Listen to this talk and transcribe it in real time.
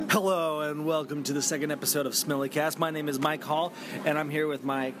Hello and welcome to the second episode of Smelly Cast. My name is Mike Hall, and I'm here with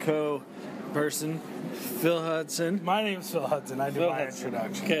my co-person, Phil Hudson. My name is Phil Hudson. I do my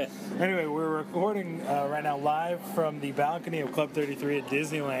introduction. Okay. Anyway, we're recording right now live from the balcony of Club 33 at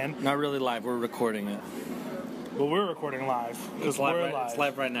Disneyland. Not really live, we're recording it. Well, we're recording live. It's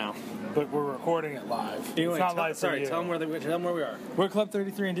live right now. But we're recording it live. Anyway, it's not live for you. Tell them where we are. We're at Club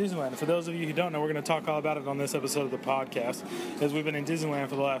 33 in Disneyland. For those of you who don't know, we're going to talk all about it on this episode of the podcast, as we've been in Disneyland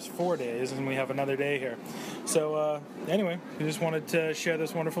for the last 4 days, and we have another day here. So, anyway, we just wanted to share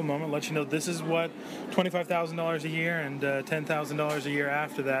this wonderful moment, let you know this is what $25,000 a year and $10,000 a year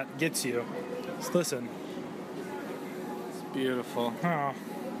after that gets you. Just listen. It's beautiful. Oh,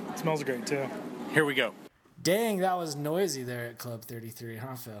 it smells great, too. Here we go. Dang, that was noisy there at Club 33,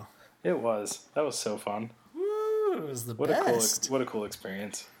 huh, Phil? It was. That was so fun. Woo, it was the What best. a cool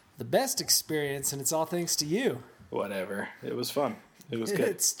experience. The best experience, and it's all thanks to you. Whatever. It was fun. It was good.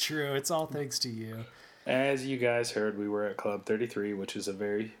 It's true. It's all thanks to you. As you guys heard, we were at Club 33, which is a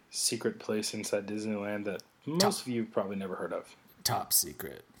very secret place inside Disneyland that most of you probably never heard of. Top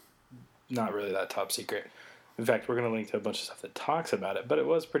secret. Not really that top secret. In fact, we're going to link to a bunch of stuff that talks about it, but it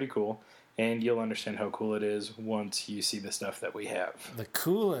was pretty cool. And you'll understand how cool it is once you see the stuff that we have. The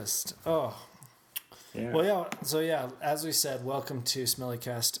coolest. Oh. Yeah. Well, yeah. So, yeah, as we said, welcome to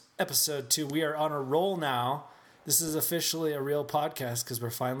Smellycast episode 2. We are on a roll now. This is officially a real podcast because we're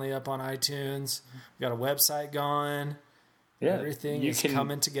finally up on iTunes. We got a website going. Yeah. Everything is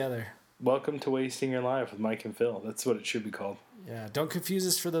coming together. Welcome to Wasting Your Life with Mike and Phil. That's what it should be called. Yeah. Don't confuse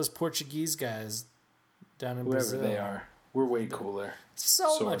us for those Portuguese guys down in Whoever Brazil. they are. We're way cooler. So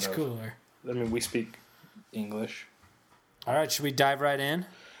Sort much of. cooler. I mean, we speak English. All right, should we dive right in?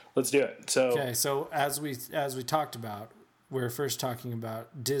 Let's do it. So, Okay, so as we talked about, we're first talking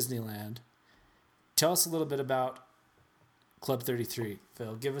about Disneyland. Tell us a little bit about Club 33,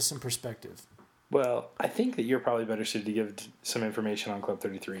 Phil. Give us some perspective. well, I think that you're probably better suited to give some information on Club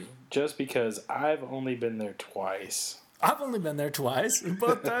 33, just because I've only been there twice. I've only been there twice, and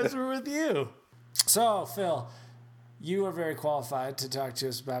both times were with you. So, Phil, you are very qualified to talk to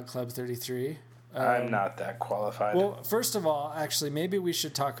us about Club 33. I'm not that qualified. Well, first of all, actually, maybe we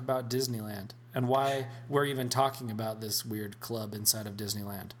should talk about Disneyland and why we're even talking about this weird club inside of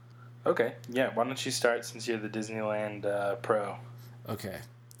Disneyland. Okay, yeah, why don't you start since you're the Disneyland pro? Okay,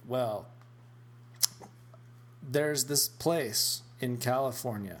 well, there's this place in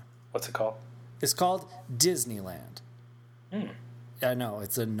California. What's it called? It's called Disneyland. Hmm. I know,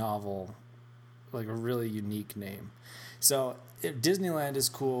 it's a novel, like a really unique name. So Disneyland is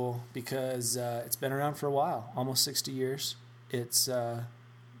cool because it's been around for a while, almost 60 years. It's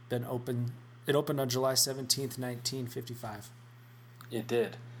been open. It opened on July 17th, 1955. It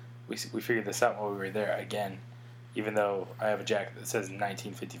did. We figured this out while we were there again, even though I have a jacket that says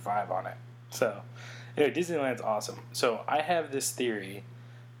 1955 on it. So, anyway, Disneyland's awesome. So, I have this theory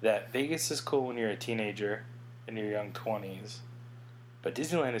that Vegas is cool when you're a teenager in your young 20s, but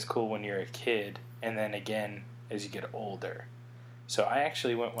Disneyland is cool when you're a kid, and then again as you get older. So I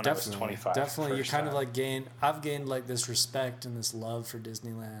actually went when I was 25. Definitely, you kind of like I've gained like this respect and this love for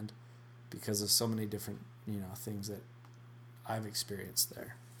Disneyland because of so many different, things that I've experienced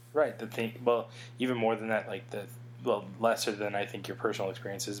there. Right. Even more than that, lesser than I think your personal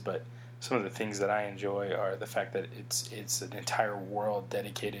experiences, but some of the things that I enjoy are the fact that it's an entire world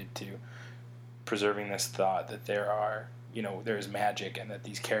dedicated to preserving this thought that there's magic and that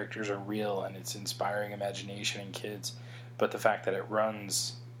these characters are real and it's inspiring imagination in kids. But the fact that it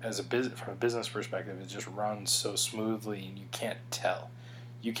runs from a business perspective, it just runs so smoothly and you can't tell.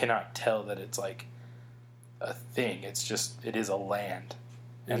 You cannot tell that it's like a thing. It is a land.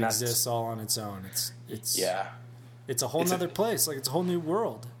 It exists all on its own. It's a whole nother place. Like it's a whole new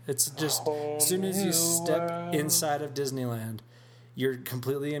world. It's just as soon as you step inside of Disneyland, you're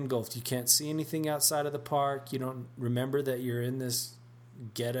completely engulfed. You can't see anything outside of the park. You don't remember that you're in this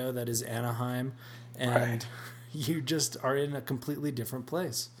ghetto that is Anaheim, and you just are in a completely different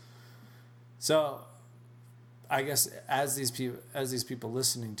place. So, I guess as these people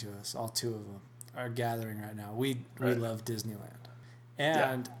listening to us, all two of them are gathering right now. We love Disneyland.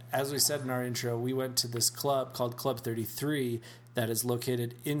 And as we said in our intro, we went to this club called Club 33 that is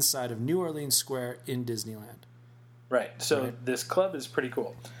located inside of New Orleans Square in Disneyland. Right. So this club is pretty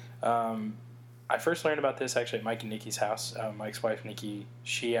cool. I first learned about this actually at Mike and Nikki's house. Mike's wife, Nikki,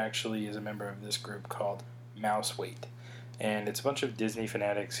 she actually is a member of this group called Mouse Wait. And it's a bunch of Disney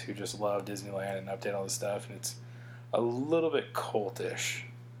fanatics who just love Disneyland and update all this stuff. And it's a little bit cultish.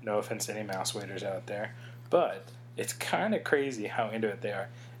 No offense to any mouse waiters out there. But it's kind of crazy how into it they are.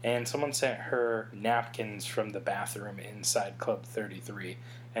 and someone sent her napkins from the bathroom inside Club 33,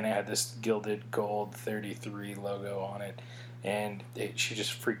 and it had this gilded gold 33 logo on it, and she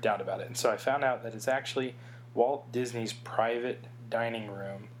just freaked out about it. And so I found out that it's actually Walt Disney's private dining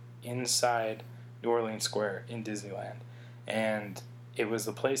room inside New Orleans Square in Disneyland, and it was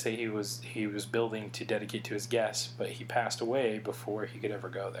the place that he was building to dedicate to his guests, but he passed away before he could ever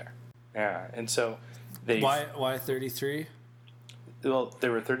go there. Yeah, and so why 33? Well,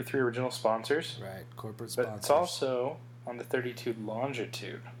 there were 33 original sponsors. Right, corporate sponsors. But it's also on the 32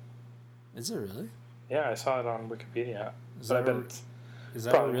 longitude. Is it really? Yeah, I saw it on Wikipedia. Is but I bet it's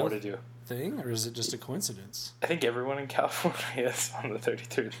probably more to do. Thing, or is it just a coincidence? I think everyone in California is on the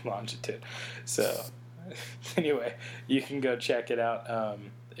 33rd longitude. So, anyway, you can go check it out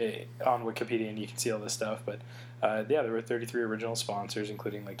on Wikipedia, and you can see all this stuff. But yeah, there were 33 original sponsors,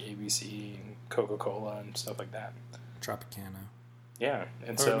 including like ABC and Coca-Cola and stuff like that. Tropicana. Yeah,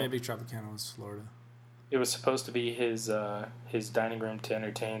 and or so maybe Tropicana was Florida. It was supposed to be his dining room to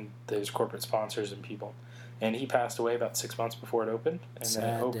entertain those corporate sponsors and people, and he passed away about 6 months before it opened, and Sad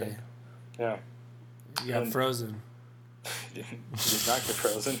then it opened. Day. Yeah, you got frozen. Did not get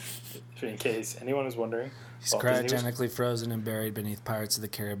frozen. In case anyone was wondering, he's cryogenically frozen and buried beneath Pirates of the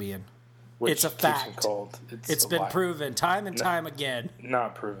Caribbean. It's a keeps fact. him cold. It's been proven time and time again.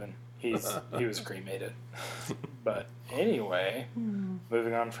 Not proven. He was cremated. But anyway,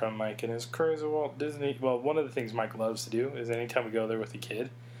 moving on from Mike and his crazy Walt Disney. Well, one of the things Mike loves to do is anytime we go there with a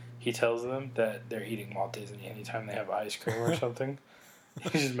kid, he tells them that they're eating Walt Disney anytime they have ice cream or something.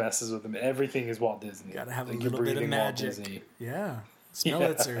 He just messes with them. Everything is Walt Disney. Gotta have a little bit of magic. Yeah.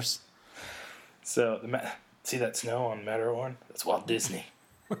 Smellitzers. So, see that snow on Matterhorn? That's Walt Disney.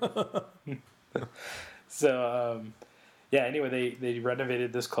 So, yeah, anyway, they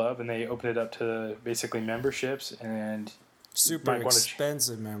renovated this club, and they opened it up to basically memberships and super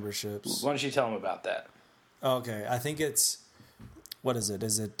expensive memberships. Why don't you tell them about that? Okay, I think it's, what is it?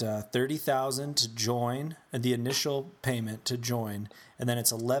 Is it $30,000 to join, the initial payment to join, and then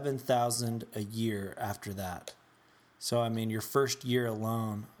it's $11,000 a year after that. So I mean, your first year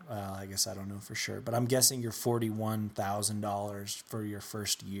alone, I guess I don't know for sure, but I'm guessing you're $41,000 for your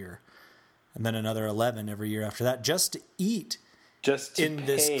first year, and then another $11,000 every year after that, just to eat. Just to in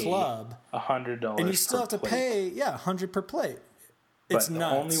this club, $100, and you still have to pay, $100 per plate. It's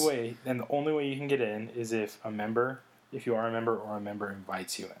nuts. The only way you can get in is if you are a member, or a member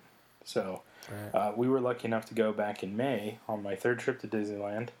invites you in. So, right. We were lucky enough to go back in May on my third trip to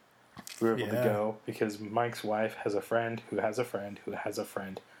Disneyland. We were able to go because Mike's wife has a friend who has a friend who has a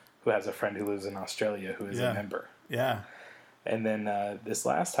friend who has a friend who lives in Australia who is a member. Yeah. And then this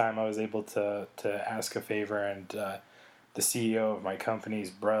last time I was able to ask a favor, and the CEO of my company's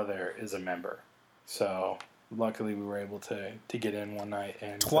brother is a member. So luckily we were able to get in one night.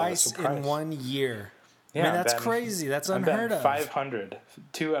 And twice in 1 year. Yeah, man, that's crazy. That's unheard of. 500.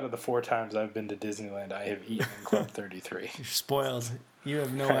 2 out of the 4 times I've been to Disneyland, I have eaten in Club 33. You're spoiled. You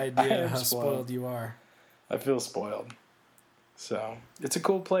have no idea how spoiled you are. I feel spoiled. So it's a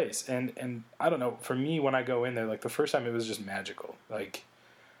cool place, and I don't know. For me, when I go in there, like the first time, it was just magical. Like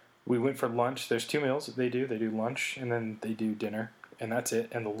we went for lunch. There's 2 meals that they do. They do lunch and then they do dinner, and that's it.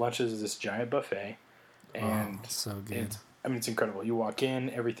 And the lunch is this giant buffet, and so good. It's incredible. You walk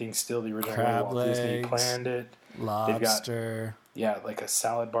in, everything's still the original way Walt Disney planned it. Lobster. They've got, like a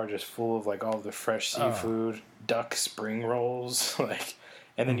salad bar just full of like all the fresh seafood, duck spring rolls,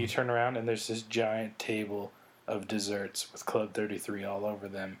 and then you turn around and there's this giant table of desserts with Club 33 all over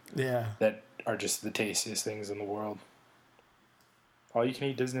them. Yeah. That are just the tastiest things in the world. All you can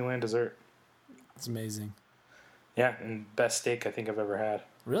eat Disneyland dessert. It's amazing. Yeah, and best steak I think I've ever had.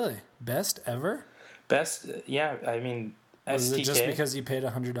 Really? Best ever? Best, yeah, I mean, Was it just because you paid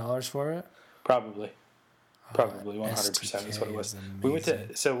 $100 for it? Probably 100% is what it was. We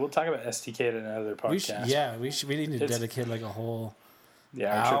went so we'll talk about STK at another podcast. We need to dedicate like a whole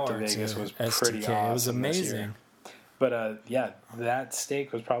our trip to Vegas was pretty STK. awesome. It was amazing. But that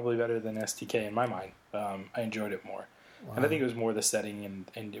steak was probably better than STK in my mind. I enjoyed it more. Wow. And I think it was more the setting,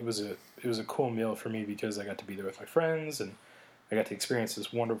 and it was a cool meal for me because I got to be there with my friends, and I got to experience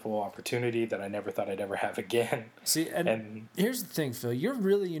this wonderful opportunity that I never thought I'd ever have again. See, and here's the thing, Phil. You're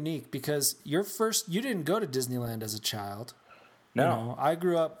really unique because you didn't go to Disneyland as a child. No. You know, I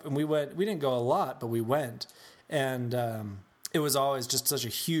grew up, and we didn't go a lot, but we went. And it was always just such a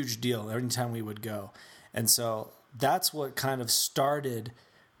huge deal every time we would go. And so that's what kind of started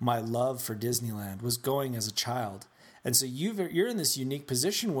my love for Disneyland, was going as a child. And so you're in this unique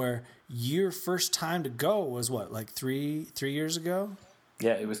position where your first time to go was what, like three years ago?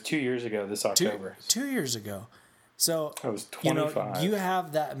 Yeah, it was 2 years ago this October. 2 years ago. So, I was 25. you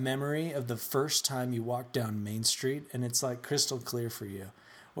have that memory of the first time you walked down Main Street, and it's like crystal clear for you.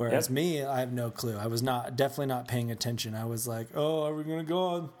 Whereas me, I have no clue. I was definitely not paying attention. I was like, oh, are we going to go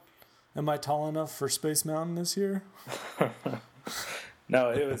on? Am I tall enough for Space Mountain this year? No,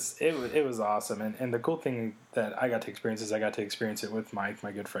 it was awesome. And the cool thing that I got to experience is I got to experience it with Mike,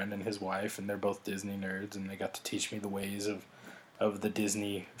 my good friend, and his wife, and they're both Disney nerds, and they got to teach me the ways of the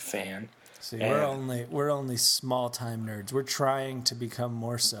Disney fan. See, we're only small time nerds. We're trying to become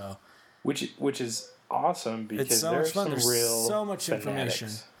more so. Which is awesome because it's so there's much fun. some There's real so much fanatics. information.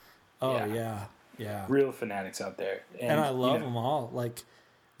 Oh yeah. Real fanatics out there. And I love them all. Like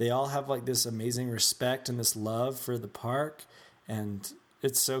they all have like this amazing respect and this love for the park, and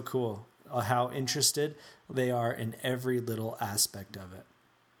it's so cool how interested they are in every little aspect of it.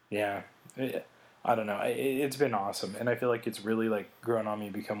 Yeah. I don't know. It's been awesome, and I feel like it's really like grown on me,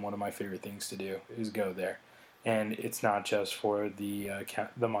 become one of my favorite things to do is go there. And it's not just for the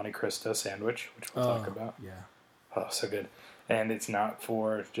Monte Cristo sandwich, which we'll talk about. Yeah. Oh, so good. And it's not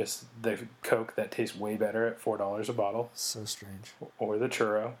for just the Coke that tastes way better at $4 a bottle. So strange. Or the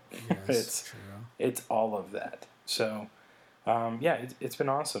churro. Yes, it's all of that. So, it's been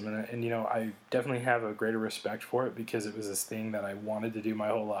awesome. And I definitely have a greater respect for it because it was this thing that I wanted to do my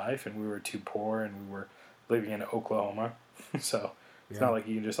whole life, and we were too poor, and we were living in Oklahoma. So it's not like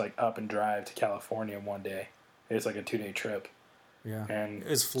you can just like up and drive to California one day. It's like a 2-day trip. Yeah. And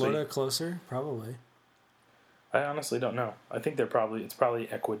is Florida closer? Probably. I honestly don't know. I think it's probably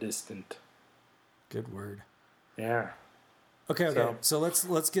equidistant. Good word. Yeah. Okay. So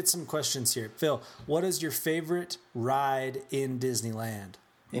let's get some questions here. Phil, what is your favorite ride in Disneyland?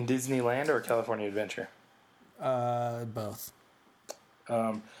 In Disneyland or California Adventure? Both.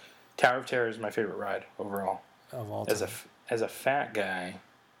 Tower of Terror is my favorite ride overall. Of all time. As a fat guy,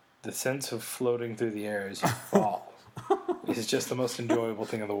 the sense of floating through the air as you fall is just the most enjoyable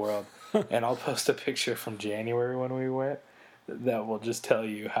thing in the world. And I'll post a picture from January when we went that will just tell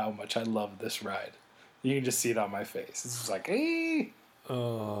you how much I love this ride. You can just see it on my face. It's just like, hey.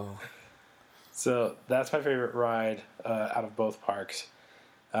 Oh. So that's my favorite ride out of both parks.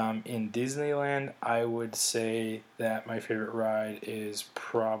 In Disneyland, I would say that my favorite ride is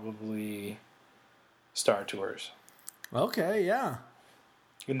probably Star Tours. Okay, yeah.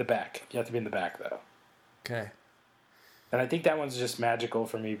 In the back. You have to be in the back, though. Okay. And I think that one's just magical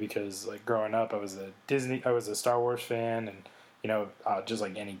for me because, like, growing up, I was a Star Wars fan, and just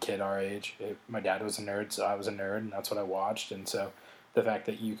like any kid our age, my dad was a nerd, so I was a nerd, and that's what I watched. And so, the fact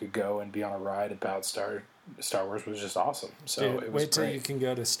that you could go and be on a ride about Star Wars was just awesome. So dude, it was wait till great. You can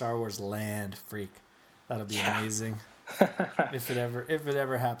go to Star Wars Land, freak. That'll be amazing. if it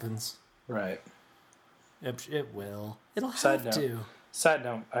ever happens. Right. It will. It'll Side have to. Side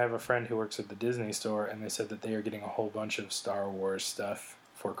note, I have a friend who works at the Disney store, and they said that they are getting a whole bunch of Star Wars stuff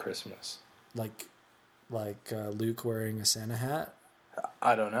for Christmas. Like Luke wearing a Santa hat?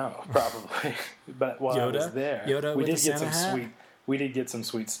 I don't know, probably. But while Yoda? I was there, Yoda we with did the get Santa some hat? sweet. We did get some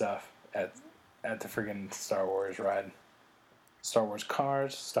sweet stuff at the friggin' Star Wars ride. Star Wars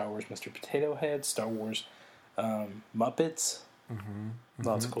cars, Star Wars Mr. Potato Head, Star Wars Muppets. Mm-hmm.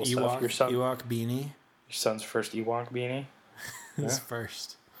 Lots of cool Ewok, stuff. Ewok beanie. Your son's first Ewok beanie. His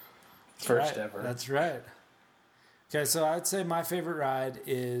first. First ever. That's right. Okay, so I'd say my favorite ride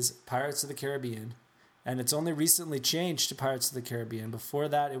is Pirates of the Caribbean. And it's only recently changed to Pirates of the Caribbean. Before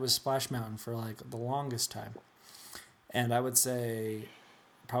that, it was Splash Mountain for like the longest time. And I would say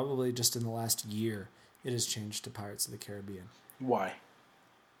probably just in the last year, it has changed to Pirates of the Caribbean. Why?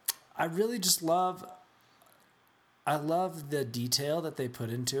 I really just love the detail that they put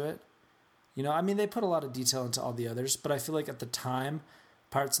into it. They put a lot of detail into all the others, but I feel like at the time,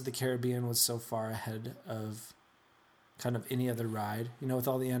 Pirates of the Caribbean was so far ahead of kind of any other ride, with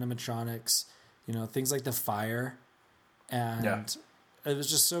all the animatronics, things like the fire. And it was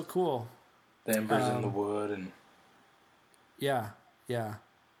just so cool. The embers in the wood and... Yeah.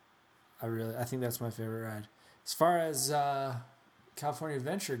 I think that's my favorite ride. As far as California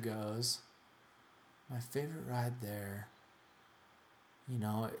Adventure goes, my favorite ride there,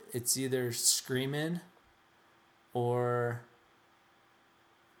 it's either Screamin' or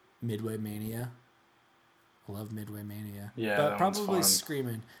Midway Mania. I love Midway Mania. Yeah, but that probably one's fun.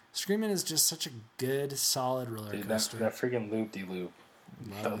 Screamin'. Screamin' is just such a good, solid roller coaster. That freaking loop-de-loop.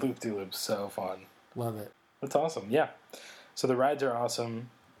 The loop-de-loop's so fun. Love it. That's awesome. Yeah. So the rides are awesome.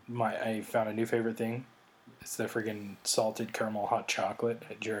 I found a new favorite thing. It's the freaking salted caramel hot chocolate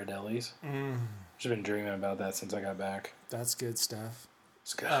at Ghirardelli's. I've just been dreaming about that since I got back. That's good stuff.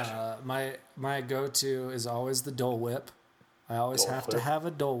 It's good. My go-to is always the Dole Whip. I always have to have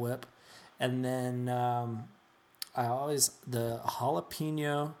a Dole Whip. And then the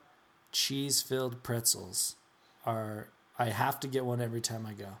jalapeno cheese-filled pretzels I have to get one every time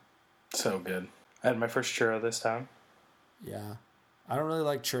I go. So good. I had my first churro this time. Yeah. I don't really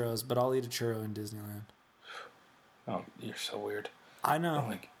like churros, but I'll eat a churro in Disneyland. Oh, you're so weird. I know.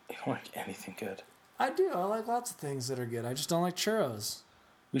 You don't like anything good. I do. I like lots of things that are good. I just don't like churros.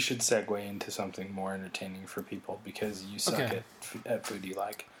 We should segue into something more entertaining for people because you suck at food you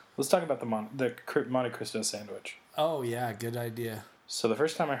like. Let's talk about the Monte Cristo sandwich. Oh, yeah. Good idea. So the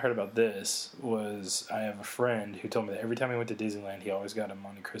first time I heard about this was I have a friend who told me that every time he went to Disneyland, he always got a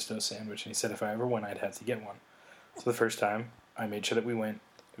Monte Cristo sandwich. And he said if I ever went, I'd have to get one. So the first time, I made sure that we went.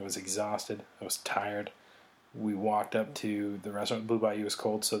 I was exhausted. I was tired. We walked up to the restaurant. Blue Bayou was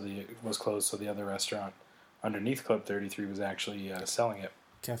closed, so the other restaurant underneath Club 33 was actually selling it.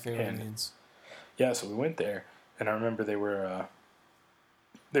 Cafe Orleans. Yeah, so we went there, and I remember they were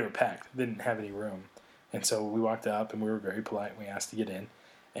packed. They didn't have any room. And so we walked up, and we were very polite, and we asked to get in.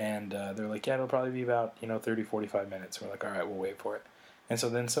 And they were like, yeah, it'll probably be about 30, 45 minutes. And we're like, all right, we'll wait for it. And so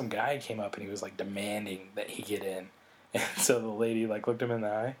then some guy came up, and he was like demanding that he get in. And so the lady looked him in the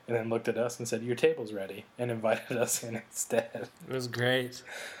eye and then looked at us and said, your table's ready, and invited us in instead. It was great.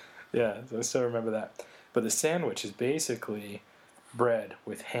 Yeah, so I still remember that. But the sandwich is basically bread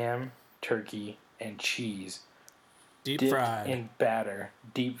with ham, turkey, and cheese. Deep fried. In batter,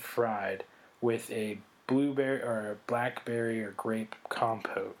 deep fried, with a blueberry or a blackberry or grape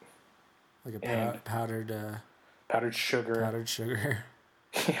compote. Like a powdered sugar. Powdered sugar.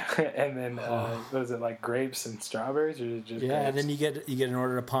 Yeah, and then what is it, like grapes and strawberries, or just grapes? And then you get an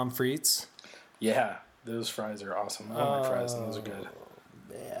order of pommes frites. Yeah, those fries are awesome. I love my fries, and those are good.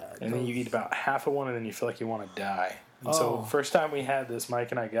 Man, and then you eat about half of one, and then you feel like you want to die. And so first time we had this,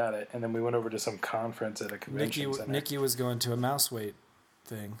 Mike and I got it, and then we went over to some conference at a convention center. Nikki was going to a mouse weight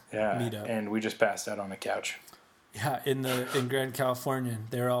thing. Yeah, meetup. And we just passed out on the couch. Yeah, in Grand California,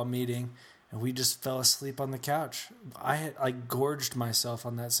 they were all meeting. And we just fell asleep on the couch. I gorged myself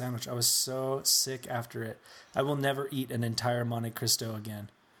on that sandwich. I was so sick after it. I will never eat an entire Monte Cristo again.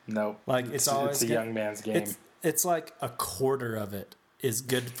 Nope. It's always a young man's game. It's like a quarter of it is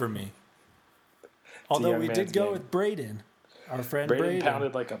good for me. Although we did go with Braden, our friend Braden. Braden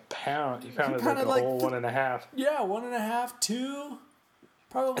pounded like a pound. He pounded like a whole 1.5. Yeah, 1.5, 2.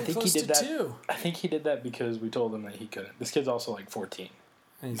 Probably close to 2. I think he did that because we told him that he couldn't. This kid's also 14.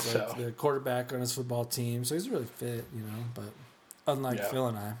 And he's the quarterback on his football team, so he's really fit, but unlike Phil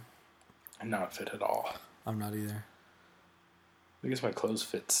and I. I'm not fit at all. I'm not either. I guess my clothes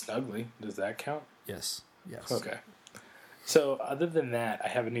fit snugly. Does that count? Yes. Okay. So other than that, I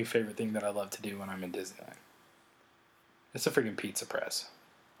have a new favorite thing that I love to do when I'm in Disneyland. It's a freaking pizza press.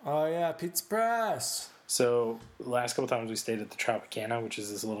 Oh, yeah, pizza press. So the last couple times we stayed at the Tropicana, which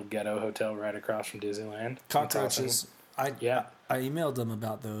is this little ghetto hotel right across from Disneyland. Cockroaches. I emailed them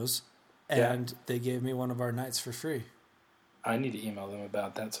about those, and they gave me one of our nights for free. I need to email them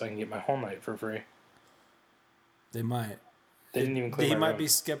about that so I can get my whole night for free. They might. They didn't even clean my room. They might be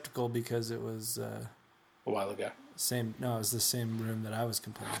skeptical because it was a while ago. It was the same room that I was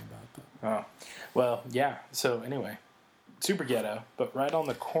complaining about. But. Oh, well, yeah. So anyway, super ghetto, but right on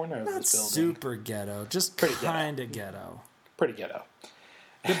the corner of this building. Super ghetto, just kind of ghetto. Pretty ghetto.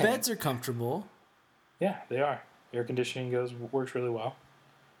 The beds are comfortable. Yeah, they are. Air conditioning works really well.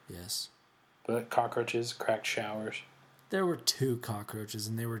 Yes. But cockroaches, cracked showers. There were 2 cockroaches,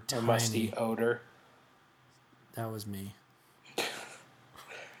 and they were tiny. A musty odor. That was me.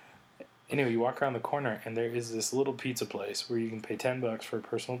 Anyway, you walk around the corner, and there is this little pizza place where you can pay $10 for a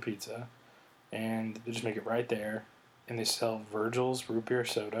personal pizza, and they just make it right there, and they sell Virgil's root beer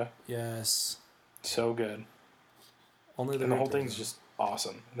soda. Yes. So good. And the whole thing's just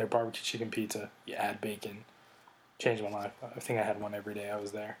awesome. Their barbecue chicken pizza, you add bacon. Changed my life. I think I had one every day I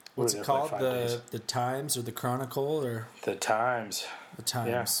was there. What's it called? The Times or the Chronicle or the Times? The Times.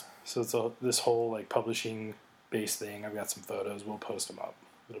 Yeah. So it's this whole publishing based thing. I've got some photos. We'll post them up.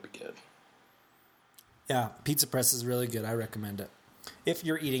 It'll be good. Yeah, Pizza Press is really good. I recommend it. If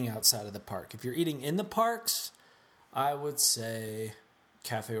you're eating outside of the park, if you're eating in the parks, I would say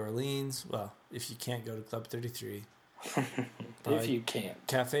Cafe Orleans. Well, if you can't go to Club 33, if you can't,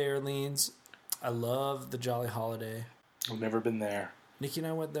 Cafe Orleans. I love the Jolly Holiday. I've never been there. Nikki and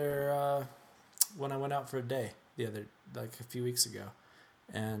I went there when I went out for a day a few weeks ago,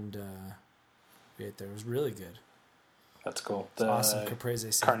 and we ate there. It was really good. That's cool. It's awesome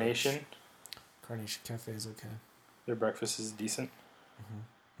caprese sandwich. Carnation Cafe is okay. Their breakfast is decent.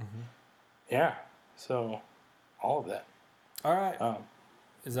 Mm-hmm. Mm-hmm. Yeah. So, all of that. All right.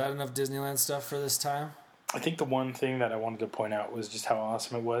 Is that enough Disneyland stuff for this time? I think the one thing that I wanted to point out was just how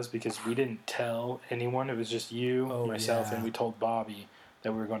awesome it was, because we didn't tell anyone. It was just you, myself, and we told Bobby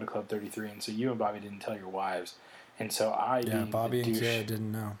that we were going to Club 33. And so you and Bobby didn't tell your wives. And so Bobby and Kira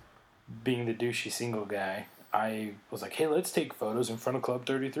didn't know. Being the douchey single guy, I was like, hey, let's take photos in front of Club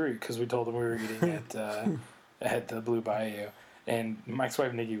 33, because we told them we were eating at the Blue Bayou. And Mike's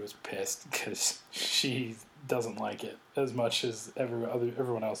wife, Nikki, was pissed because she doesn't like it as much as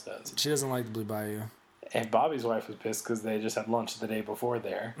everyone else does. She doesn't like the Blue Bayou. And Bobby's wife was pissed because they just had lunch the day before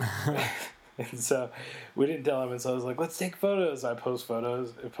there. And so we didn't tell him. And so I was like, let's take photos. I post for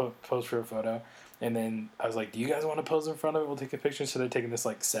a photo. And then I was like, do you guys want to pose in front of it? We'll take a picture. So they're taking this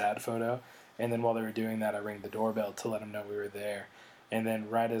like sad photo. And then while they were doing that, I rang the doorbell to let them know we were there. And then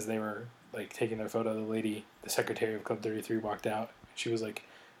right as they were like taking their photo, the secretary of Club 33 walked out. She was like,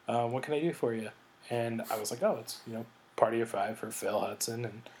 what can I do for you? And I was like, oh, it's, Party of Five for Phil Hudson.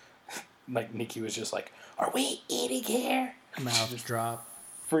 And like Nikki was just like, are we eating here? Mouth drop.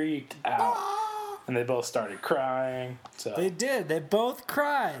 Freaked out. And they both started crying. So they did. They both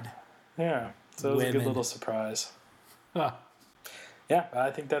cried. Yeah. So it was a good little surprise. Huh. Yeah,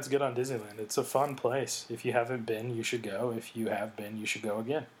 I think that's good on Disneyland. It's a fun place. If you haven't been, you should go. If you have been, you should go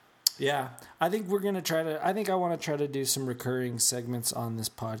again. Yeah. I think I want to try to do some recurring segments on this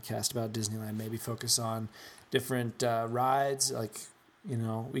podcast about Disneyland. Maybe focus on different rides. Like,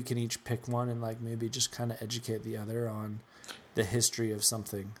 we can each pick one and like maybe just kind of educate the other on the history of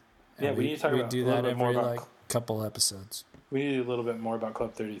something. And yeah, we need to talk about do that every like couple episodes. We need to do a little bit more about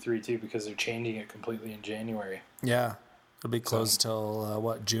Club 33 too, because they're changing it completely in January. Yeah, it'll be closed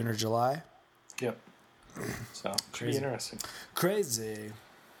till June or July. Yep. So should be interesting. Crazy.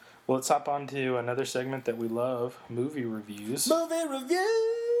 Well, let's hop on to another segment that we love: movie reviews. Movie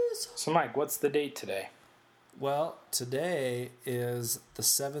reviews. So, Mike, what's the date today? Well, today is the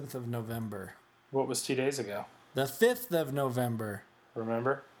 7th of November. What was 2 days ago? The 5th of November.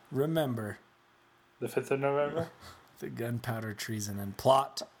 Remember. The 5th of November? The gunpowder treason and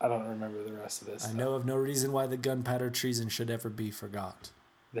plot. I don't remember the rest of this. I know of no reason why the gunpowder treason should ever be forgot.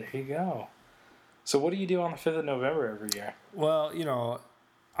 There you go. So what do you do on the 5th of November every year? Well,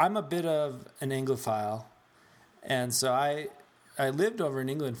 I'm a bit of an Anglophile. And so I lived over in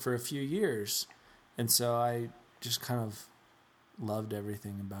England for a few years. And so I just kind of loved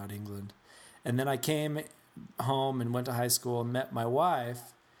everything about England. And then I came home and went to high school and met my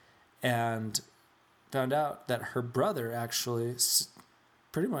wife and found out that her brother actually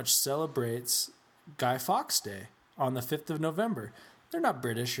pretty much celebrates Guy Fawkes Day on the 5th of November. They're not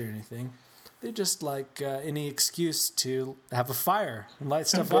British or anything. They just like any excuse to have a fire and light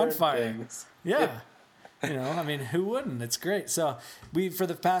stuff on fire. Things. Yeah. Who wouldn't? It's great. So for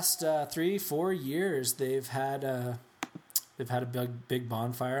the past 3-4 years, they've had a big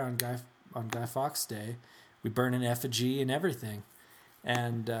bonfire on Guy Fawkes Day. We burn an effigy and everything.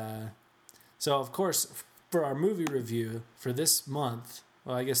 And so, of course, for our movie review for this month,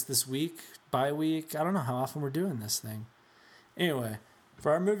 well, I guess this week, bi-week, I don't know how often we're doing this thing. Anyway,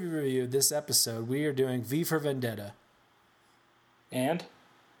 for our movie review this episode, we are doing V for Vendetta. And?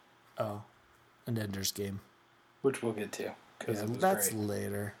 Oh, an Ender's Game. Which we'll get to. Yeah, that's great.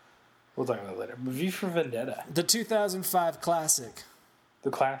 Later. We'll talk about it later. But V for Vendetta. The 2005 classic. The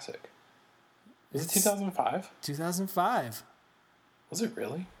classic. Is it 2005? 2005. Was it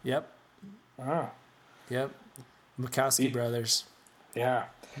really? Yep. Oh. Yep. Wachowski brothers. Yeah.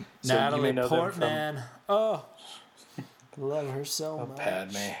 So Natalie Portman. Oh. Love her so much.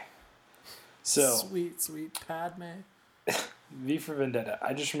 Padme. So. Sweet, sweet Padme. V for Vendetta.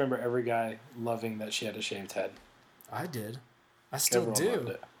 I just remember every guy loving that she had a shaved head. I did. I still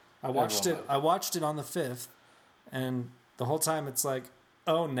do. I watched it on the 5th, and the whole time it's like,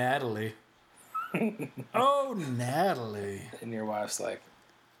 oh, Natalie. Oh, Natalie. And your wife's like,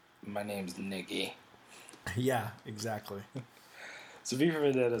 my name's Nikki. Yeah, exactly. So V for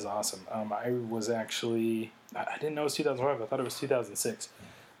Vendetta is awesome. I didn't know it was 2005. I thought it was 2006.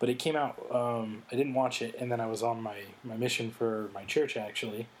 But it came out, I didn't watch it, and then I was on my mission for my church,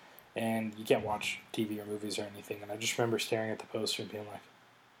 actually, and you can't watch TV or movies or anything, and I just remember staring at the poster and being like,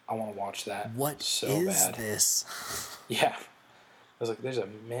 I want to watch that. What so is bad. This? Yeah. I was like, there's a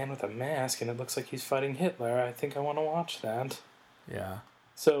man with a mask, and it looks like he's fighting Hitler. I think I want to watch that. Yeah.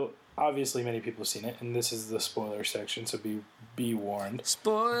 So, obviously, many people have seen it, and this is the spoiler section, so be warned.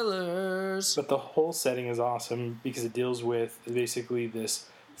 Spoilers! But the whole setting is awesome because it deals with basically this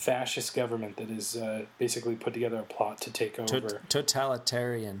fascist government that is basically put together a plot to take over...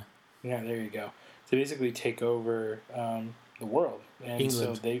 Totalitarian. Yeah, there you go. To basically take over the world. And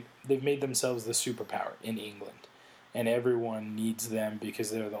England. So they've made themselves the superpower in England. and everyone needs them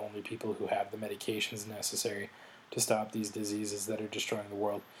because they're the only people who have the medications necessary to stop these diseases that are destroying the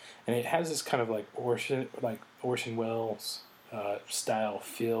world. And it has this kind of like Orson Welles style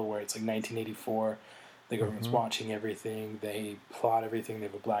feel where it's like 1984. The government's watching everything. They plot everything. They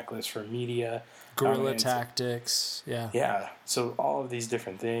have a blacklist for media. Guerrilla tactics. Yeah. Yeah. So all of these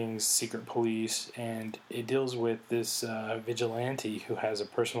different things, secret police, and it deals with this vigilante who has a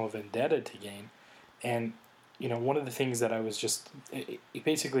personal vendetta to gain. And, one of the things that I was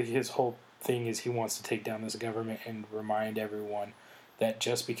basically his whole thing is he wants to take down this government and remind everyone that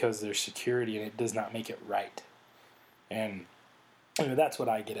just because there's security in it does not make it right. And that's what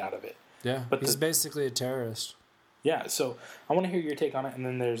I get out of it. Yeah, but he's basically a terrorist. Yeah, so I want to hear your take on it, and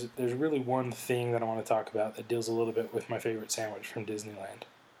then there's really one thing that I want to talk about that deals a little bit with my favorite sandwich from Disneyland.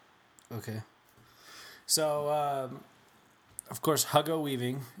 Okay. So, of course, Hugo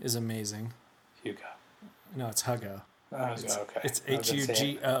Weaving is amazing. Hugo. No, it's Hugo. Okay. It's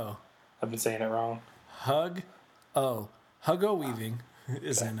Hugo. I've been saying it wrong. Hugo Weaving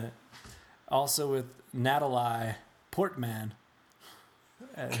is in it. Also with Natalie Portman.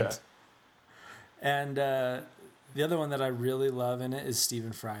 And the other one that I really love in it is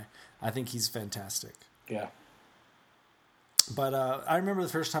Stephen Fry. I think he's fantastic. Yeah. But I remember the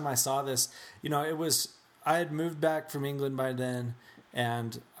first time I saw this, I had moved back from England by then,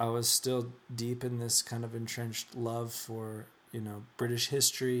 and I was still deep in this kind of entrenched love for, British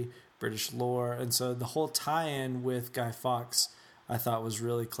history, British lore. And so the whole tie-in with Guy Fawkes I thought was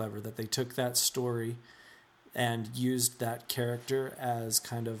really clever, that they took that story and used that character as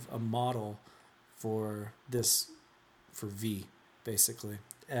kind of a model for V, basically.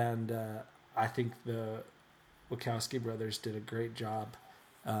 And I think the Wachowski brothers did a great job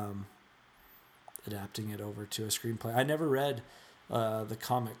adapting it over to a screenplay. I never read the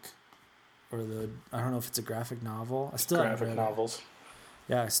comic, I don't know if it's a graphic novel. I still haven't read novels.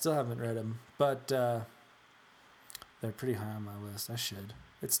 Yeah, I still haven't read them, but they're pretty high on my list. I should.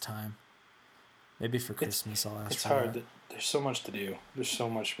 It's time. Maybe for Christmas I'll ask. It's hard. There's so much to do. There's so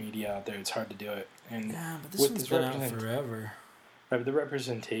much media out there. It's hard to do it. And yeah, but this one's been out forever. Right, but the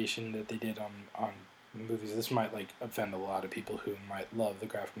representation that they did on movies, this might offend a lot of people who might love the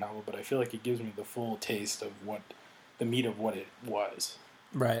graphic novel, but I feel like it gives me the full taste of the meat of what it was.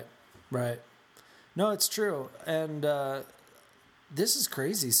 Right. No, it's true. And this is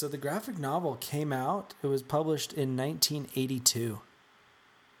crazy. So the graphic novel came out. It was published in 1982.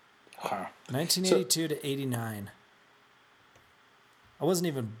 Huh. 1982 to 89. I wasn't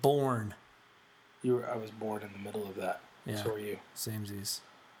even born. I was born in the middle of that. Yeah. So were you. Samesies.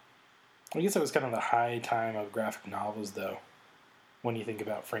 I guess it was kind of the high time of graphic novels, though. When you think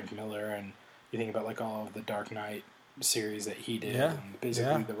about Frank Miller and you think about all of the Dark Knight series that he did, and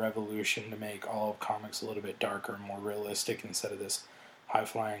basically the revolution to make all of comics a little bit darker, more realistic instead of this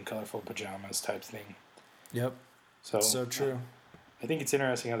high-flying, colorful pajamas type thing. Yep. So true. I think it's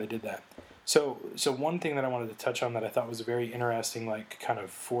interesting how they did that. So one thing that I wanted to touch on that I thought was a very interesting, kind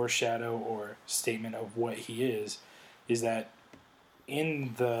of foreshadow or statement of what he is that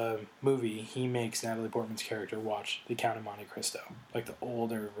in the movie, he makes Natalie Portman's character watch The Count of Monte Cristo, the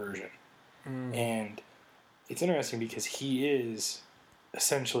older version. Mm. And it's interesting because he is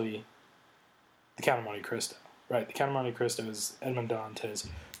essentially the Count of Monte Cristo, right? The Count of Monte Cristo is Edmond Dantes,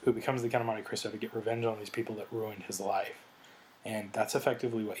 who becomes the Count of Monte Cristo to get revenge on these people that ruined his life. And that's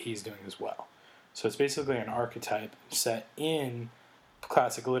effectively what he's doing as well. So it's basically an archetype set in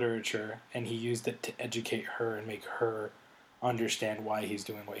classic literature, and he used it to educate her and make her understand why he's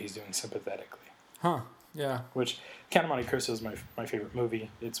doing what he's doing sympathetically. Huh, yeah. Which, Count of Monte Cristo is my favorite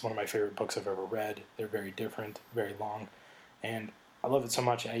movie. It's one of my favorite books I've ever read. They're very different, very long. And I love it so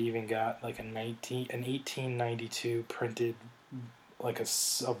much, I even got an 1892 printed, one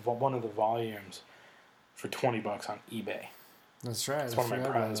of the volumes for $20 on eBay. That's right. It's one of my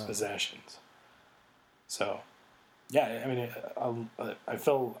prized possessions. So, yeah, I mean, I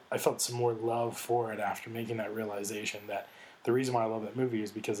felt some more love for it after making that realization that the reason why I love that movie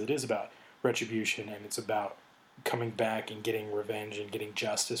is because it is about retribution, and it's about coming back and getting revenge and getting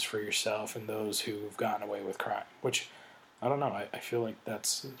justice for yourself and those who've gotten away with crime. Which, I don't know, I feel like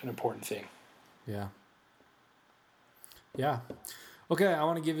that's an important thing. Yeah. Yeah. Okay, I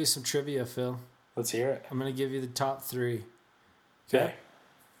want to give you some trivia, Phil. Let's hear it. I'm going to give you the top 3. Okay.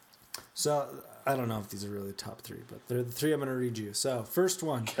 So, I don't know if these are really top 3, but they're the 3 I'm going to read you. So, first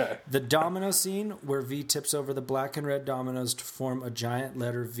one. Okay. The domino scene where V tips over the black and red dominoes to form a giant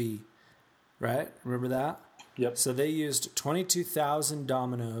letter V. Right? Remember that? Yep. So, they used 22,000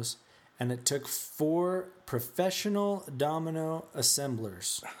 dominoes, and it took 4 professional domino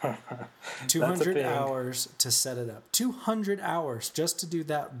assemblers 200 hours to set it up. 200 hours just to do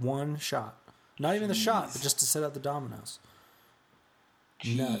that one shot. Not even the shot, but just to set up the dominoes.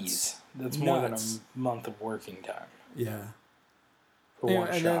 Jeez. Nuts. That's more than a month of working time. Yeah. For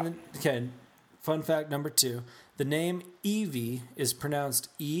one shot. Then, okay, fun fact number 2. The name Eevee is pronounced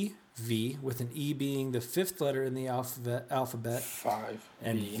E-V, with an E being the 5th letter in the alphabet 5.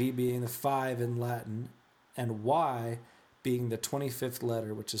 and V being the 5 in Latin, and Y being the 25th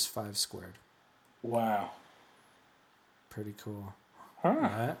letter, which is 5 squared. Wow. Pretty cool.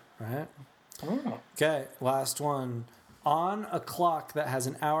 Huh. Right? Oh. Okay, last one. On a clock that has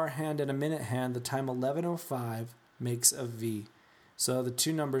an hour hand and a minute hand, the time 11:05 makes a V. So the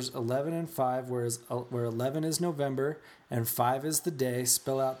two numbers 11 and 5, where 11 is November and 5 is the day,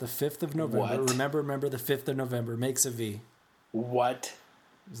 spell out the 5th of November. What? Remember the 5th of November makes a V. What?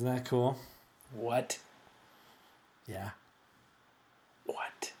 Isn't that cool? What? Yeah.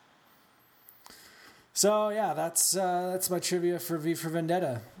 What? So yeah, that's my trivia for V for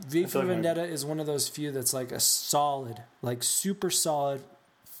Vendetta. V for Vendetta is one of those few that's like a solid, like super solid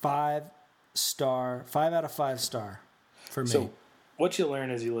 5 out of 5 star for me. So what you learn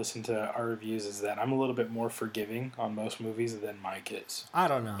as you listen to our reviews is that I'm a little bit more forgiving on most movies than Mike is. I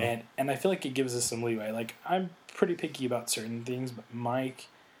don't know. And I feel like it gives us some leeway. Like, I'm pretty picky about certain things, but Mike,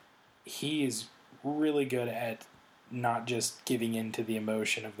 he is really good at not just giving in to the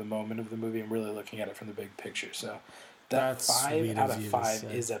emotion of the moment of the movie and really looking at it from the big picture. So that's 5 out of 5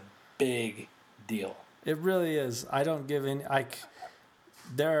 is a big deal. It really is. I don't give in.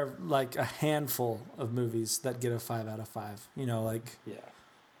 There are like a handful of movies that get a 5 out of 5. You know, like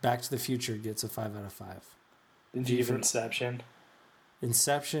Back to the Future gets a 5 out of 5. Did you even Inception?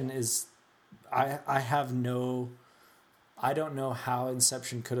 Inception is, I don't know how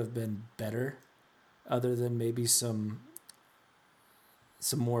Inception could have been better, other than maybe some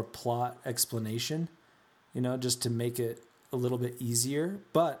more plot explanation, you know, just to make it a little bit easier.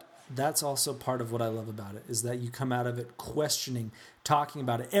 But that's also part of what I love about it, is that you come out of it questioning, talking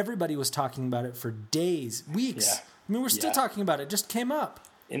about it. Everybody was talking about it for days, weeks. Yeah. I mean, we're still talking about it. It just came up.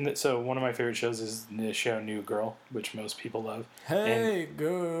 So one of my favorite shows is the show New Girl, which most people love. Hey,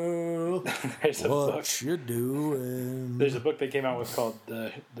 girl, there's a what book. You doing? There's a book they came out with called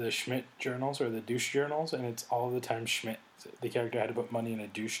the Schmidt Journals, or the Douche Journals, and it's all the time Schmidt, the character, had to put money in a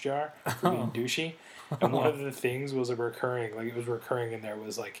douche jar for being douchey. And one of the things was it was recurring in there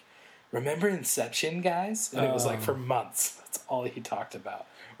was like, remember Inception, guys? And it was like for months. That's all he talked about.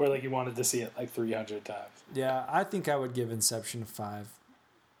 Or like he wanted to see it like 300 times. Yeah, I think I would give Inception a 5.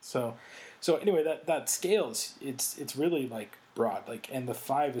 So anyway, that scales. It's really like broad. Like, and the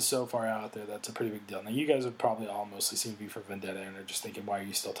 5 is so far out there that's a pretty big deal. Now you guys have probably all mostly seen V for Vendetta and are just thinking, why are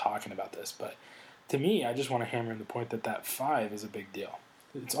you still talking about this? But to me, I just want to hammer in the point that 5 is a big deal.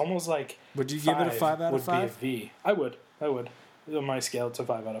 It's almost like, would you give it a 5 out of 5? Would be a V. I would. On my scale, it's a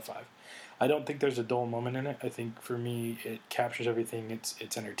 5 out of 5. I don't think there's a dull moment in it. I think for me, it captures everything.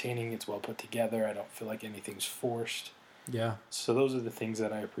 It's entertaining. It's well put together. I don't feel like anything's forced. Yeah. So those are the things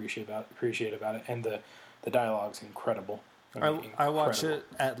that I appreciate about it, and the dialogue's incredible. I watch it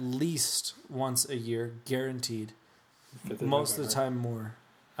at least once a year, guaranteed. Most of the time, more.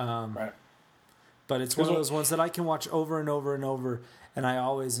 Right. But it's one of those ones that I can watch over and over and over, and I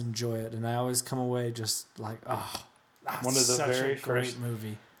always enjoy it, and I always come away just like, one of the very great first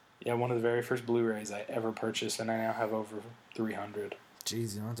movie. Yeah, one of the very first Blu-rays I ever purchased, and I now have over 300.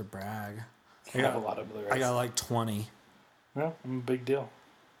 Jeez, you don't have to brag. I have a lot of Blu-rays. I got like 20. Well, I'm a big deal.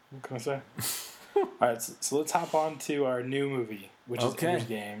 What can I say? All right, so let's hop on to our new movie, which is Ender's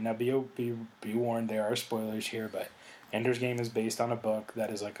Game. Now, be warned, there are spoilers here, but Ender's Game is based on a book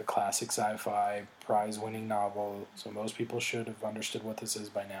that is like a classic sci-fi, prize-winning novel, so most people should have understood what this is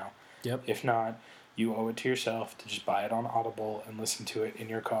by now. Yep. If not, you owe it to yourself to just buy it on Audible and listen to it in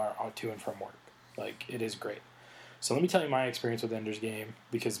your car to and from work. Like, it is great. So let me tell you my experience with Ender's Game,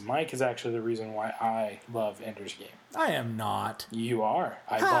 because Mike is actually the reason why I love Ender's Game. I am not. You are.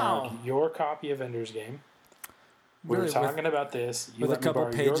 I borrowed your copy of Ender's Game. We were talking about this. You with a couple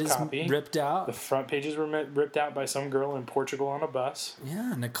pages ripped out. The front pages were ripped out by some girl in Portugal on a bus.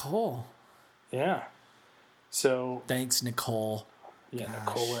 Yeah, Nicole. Yeah. So. Thanks, Nicole. Yeah, gosh.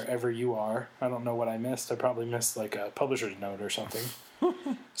 Nicole, wherever you are. I don't know what I missed. I probably missed like a publisher's note or something.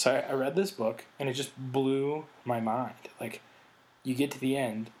 So I read this book, and it just blew my mind. Like, you get to the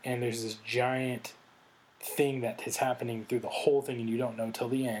end, and there's this giant thing that is happening through the whole thing, and you don't know till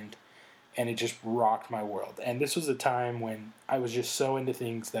the end, and it just rocked my world. And this was a time when I was just so into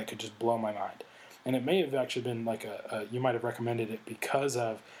things that could just blow my mind. And it may have actually been like you might have recommended it because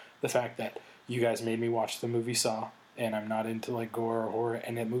of the fact that you guys made me watch the movie Saw, and I'm not into like gore or horror,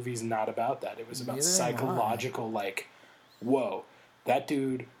 and that movie's not about that. It was about psychological, like, whoa, that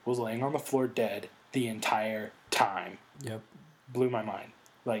dude was laying on the floor dead the entire time. Yep. Blew my mind.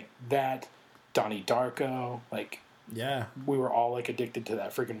 Like, that, Donnie Darko, like, yeah, we were all like addicted to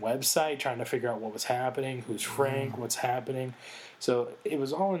that freaking website, trying to figure out what was happening, who's Frank, what's happening. So it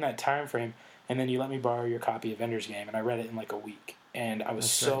was all in that time frame. And then you let me borrow your copy of Ender's Game, and I read it in like a week. And I was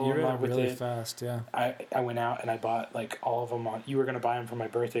so in love with it. Really fast, yeah. I went out and I bought like all of them on. You were gonna buy them for my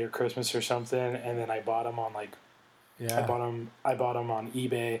birthday or Christmas or something, and then I bought them on like. Yeah. I bought them on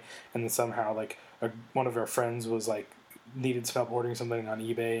eBay, and then somehow like one of our friends was like needed some help ordering something on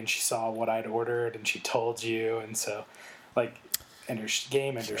eBay, and she saw what I'd ordered, and she told you, and so like Ender's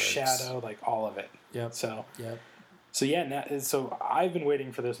Game, Ender's Shadow, like all of it. Yep. So yeah. So I've been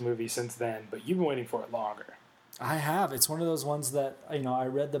waiting for this movie since then, but you've been waiting for it longer. I have. It's one of those ones that I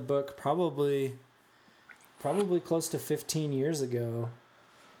read the book probably close to 15 years ago,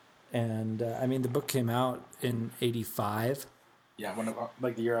 and I mean the book came out in '85. Yeah,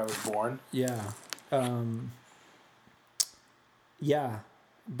 like the year I was born. Yeah. Yeah,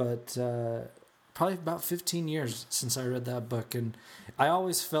 but probably about 15 years since I read that book, and I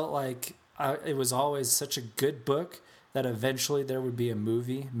always felt like it was always such a good book that eventually there would be a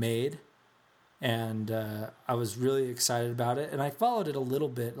movie made, and I was really excited about it, and I followed it a little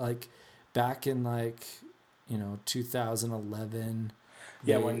bit, like back in 2011.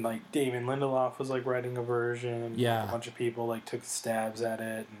 Yeah, when like Damon Lindelof was like writing a version, yeah, a bunch of people like took stabs at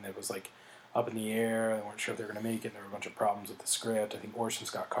it, and it was like up in the air. They weren't sure if they were going to make it. There were a bunch of problems with the script. I think Orson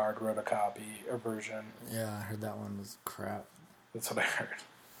Scott Card wrote a version. Yeah, I heard that one was crap. That's what I heard.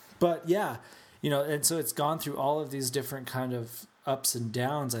 But yeah, and so it's gone through all of these different kind of ups and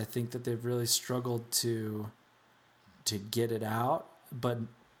downs. I think that they've really struggled to get it out. But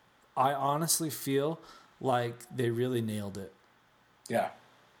I honestly feel like they really nailed it. Yeah,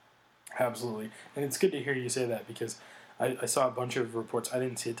 absolutely. And it's good to hear you say that, because I saw a bunch of reports. I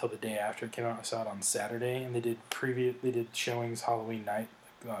didn't see it till the day after it came out. I saw it on Saturday, and they did showings Halloween night,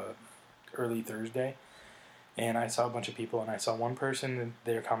 early Thursday, and I saw a bunch of people, and I saw one person, and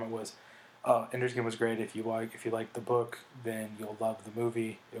their comment was, Ender's Game was great. If you like the book, then you'll love the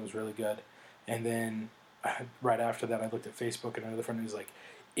movie. It was really good. And then right after that, I looked at Facebook, and another friend was like,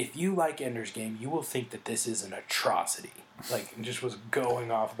 if you like Ender's Game, you will think that this is an atrocity. Like, it just was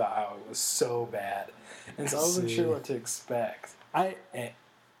going off about how it was so bad. And so I wasn't sure what to expect. I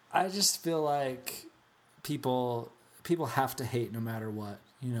just feel like people have to hate no matter what,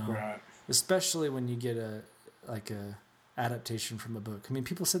 Right. Especially when you get a adaptation from a book. I mean,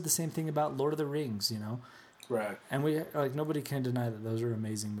 people said the same thing about Lord of the Rings, Right. And nobody can deny that those are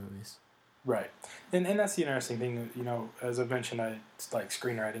amazing movies. Right. And that's the interesting thing, as I've mentioned, I like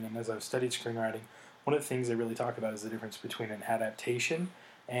screenwriting, and as I've studied screenwriting, one of the things they really talk about is the difference between an adaptation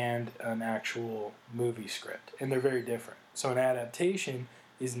and an actual movie script. And they're very different. So an adaptation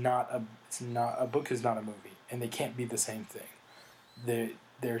is a book is not a movie, and they can't be the same thing.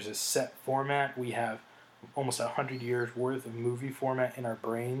 There's a set format. We have almost 100 years worth of movie format in our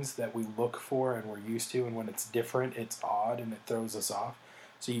brains that we look for and we're used to, and when it's different, it's odd and it throws us off.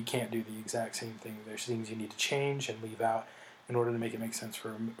 So you can't do the exact same thing. There's things you need to change and leave out in order to make it make sense for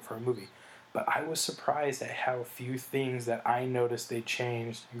a movie. But I was surprised at how few things that I noticed they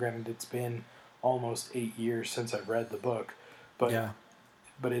changed. And granted, it's been almost 8 years since I've read the book, but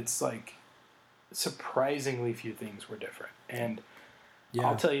it's like surprisingly few things were different. And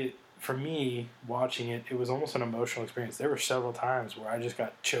I'll tell you, for me, watching it, it was almost an emotional experience. There were several times where I just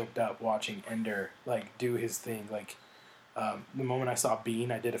got choked up watching Ender do his thing. The moment I saw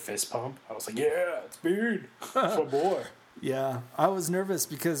Bean, I did a fist pump. I was like, yeah, it's Bean. It's my boy. Yeah, I was nervous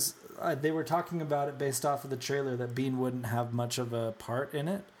because they were talking about it based off of the trailer that Bean wouldn't have much of a part in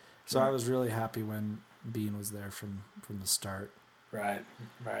it. So I was really happy when Bean was there from the start. Right.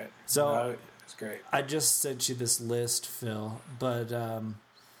 So it's great. I just sent you this list, Phil, but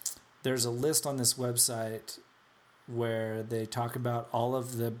there's a list on this website where they talk about all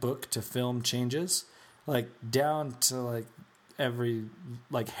of the book to film changes, down to every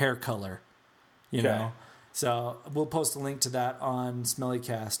hair color, you know. So we'll post a link to that on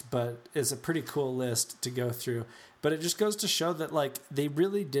Smellycast, but it's a pretty cool list to go through. But it just goes to show that they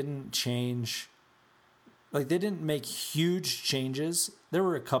really didn't change. They didn't make huge changes. There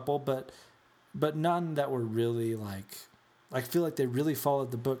were a couple, but none that were really I feel like they really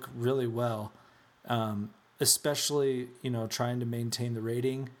followed the book really well, especially trying to maintain the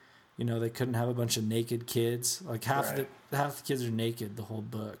rating. They couldn't have a bunch of naked kids. Half the kids are naked the whole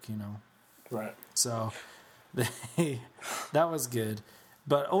book. Right. So that was good.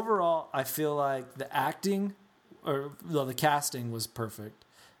 But overall, I feel like the acting, the casting was perfect.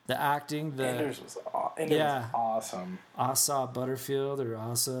 The acting, Anders was awesome. Asa Butterfield or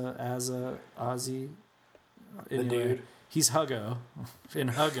Ozzy. The dude. He's Huggo in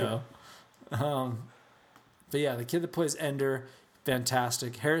Huggo. But yeah, the kid that plays Ender,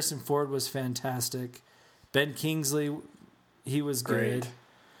 fantastic. Harrison Ford was fantastic. Ben Kingsley, he was great.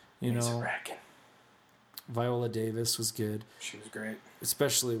 Good. Viola Davis was good. She was great.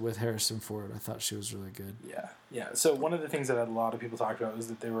 Especially with Harrison Ford. I thought she was really good. Yeah. So one of the things that a lot of people talked about was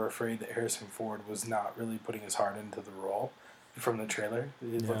that they were afraid that Harrison Ford was not really putting his heart into the role from the trailer.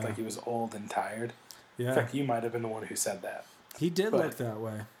 It looked like he was old and tired. Yeah. In fact, you might have been the one who said that. He did look that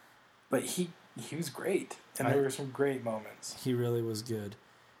way. But he was great. And there were some great moments. He really was good.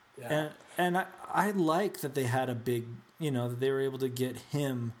 Yeah. And I like that they had a big, that they were able to get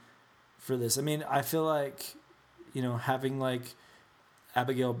him for this. I mean, I feel like, having like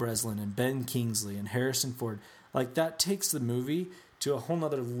Abigail Breslin and Ben Kingsley and Harrison Ford, like that takes the movie to a whole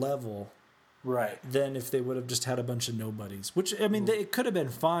nother level. Right. Than if they would have just had a bunch of nobodies. Which, I mean, it could have been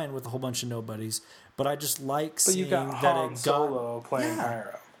fine with a whole bunch of nobodies, but I just like seeing that it Solo playing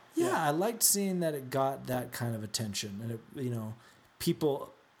Hiro. Yeah, I liked seeing that it got that kind of attention. And,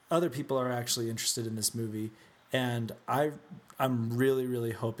 other people are actually interested in this movie. And I'm really,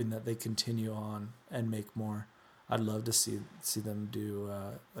 really hoping that they continue on and make more. I'd love to see them do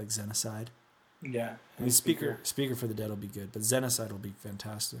like Xenocide. Yeah. I mean, Speaker for the Dead will be good, but Xenocide will be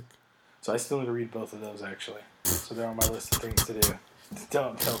fantastic. So I still need to read both of those, actually. So they're on my list of things to do.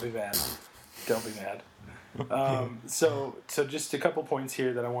 Don't be mad. Don't be mad. So just a couple points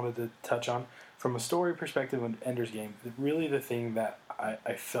here that I wanted to touch on. From a story perspective of Ender's Game, really the thing that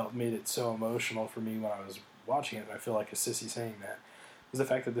I felt made it so emotional for me when I was watching it, and I feel like a sissy saying that, was the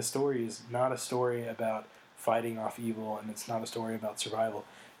fact that the story is not a story about fighting off evil, and it's not a story about survival.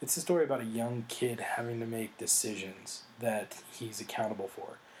 It's a story about a young kid having to make decisions that he's accountable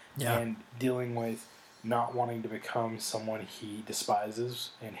for. Yeah. And dealing with not wanting to become someone he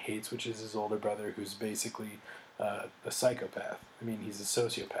despises and hates, which is his older brother, who's basically a psychopath. I mean, he's a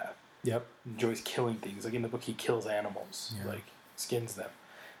sociopath. Yep. Enjoys killing things. Like in the book, he kills animals, like skins them.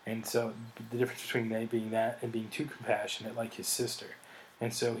 And so the difference between being that and being too compassionate, like his sister.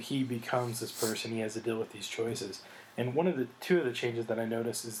 And so he becomes this person. He has to deal with these choices. And two of the changes that I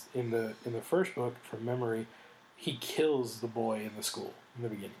noticed is in the first book, from memory, he kills the boy in the school in the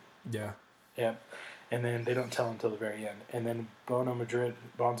beginning. Yeah. Yeah. And then they don't tell him until the very end. And then Bonzo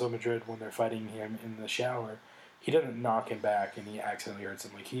Madrid, when they're fighting him in the shower, he doesn't knock him back and he accidentally hurts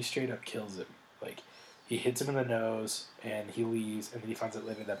him. Like, he straight up kills him. Like, he hits him in the nose and he leaves, and then he finds out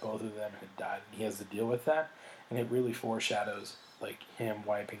later that both of them had died, and he has to deal with that. And it really foreshadows, like, him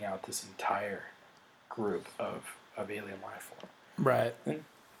wiping out this entire group of alien life form. Right.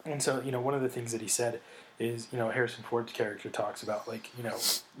 And so, one of the things that he said is, Harrison Ford's character talks about, like,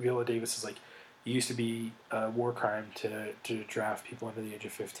 Viola Davis is like, it used to be a war crime to draft people under the age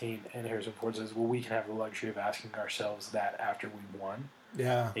of 15, and Harrison Ford says, well, we can have the luxury of asking ourselves that after we won.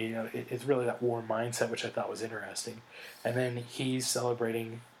 Yeah. It's really that war mindset, which I thought was interesting. And then he's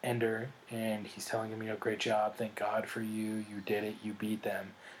celebrating Ender, and he's telling him, great job, thank God for you, you did it, you beat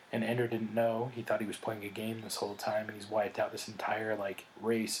them. And Ender didn't know. He thought he was playing a game this whole time, and he's wiped out this entire, like,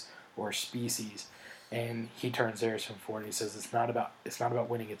 race or species. And he turns to Harrison Ford and he says, it's not about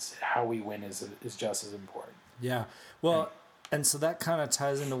winning, it's how we win is just as important. Yeah. Well, and so that kind of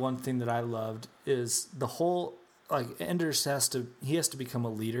ties into one thing that I loved is the whole, like, Ender has to become a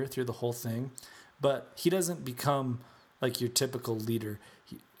leader through the whole thing, but he doesn't become like your typical leader,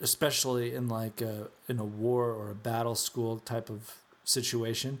 especially in like in a war or a battle school type of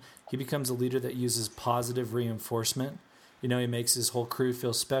situation. He becomes a leader that uses positive reinforcement. He makes his whole crew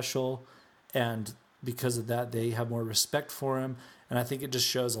feel special, and because of that, they have more respect for him. And I think it just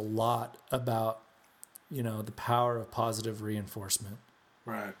shows a lot about, the power of positive reinforcement.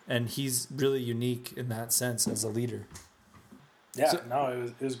 Right. And he's really unique in that sense as a leader. Yeah,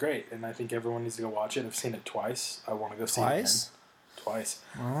 it was great. And I think everyone needs to go watch it. I've seen it twice. I want to go see it again. Twice?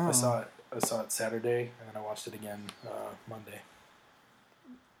 Wow. I saw it Saturday, and then I watched it again Monday.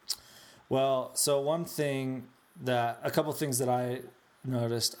 Well, so a couple things that I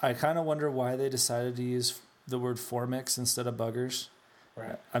noticed, I kind of wonder why they decided to use the word Formix instead of buggers.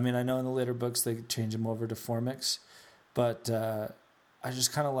 Right. I mean, I know in the later books they change them over to Formix, but I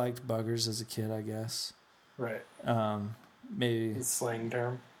just kind of liked buggers as a kid, I guess. Right. Maybe it's a slang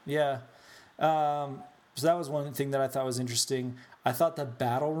term. Yeah. So that was one thing that I thought was interesting. I thought the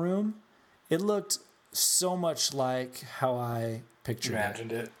battle room, it looked so much like how I pictured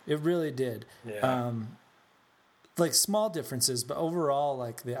Imagined it. It really did. Yeah. like small differences, but overall,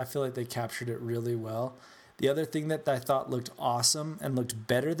 like I feel like they captured it really well. The other thing that I thought looked awesome and looked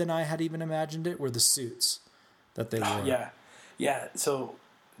better than I had even imagined it were the suits that they wore. Yeah. So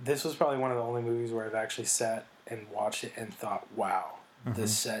this was probably one of the only movies where I've actually sat and watched it and thought, wow, the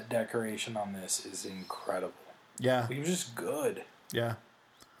set decoration on this is incredible. Yeah. It was just good. Yeah.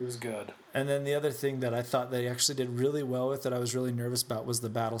 It was good. And then the other thing that I thought they actually did really well with that I was really nervous about was the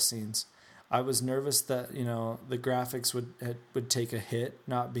battle scenes. I was nervous that, the graphics would take a hit,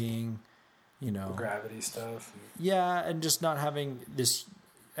 not being, the gravity stuff. Yeah, and just not having this.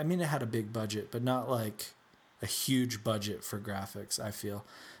 I mean, it had a big budget, but not like a huge budget for graphics, I feel.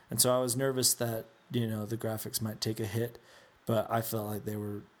 And so I was nervous that, the graphics might take a hit, but I felt like they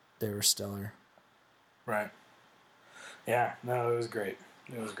were stellar. Right. Yeah, no, it was great.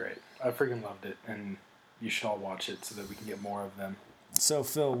 It was great. I freaking loved it, and you should all watch it so that we can get more of them. So,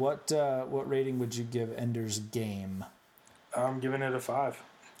 Phil, what rating would you give Ender's Game? I'm giving it a 5.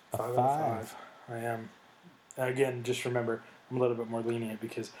 5 out of 5. I am. Again, just remember, I'm a little bit more lenient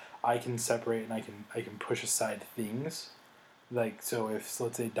because I can separate and I can push aside things. Like, so if,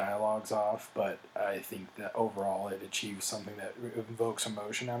 let's say, dialogue's off, but I think that overall it achieves something that evokes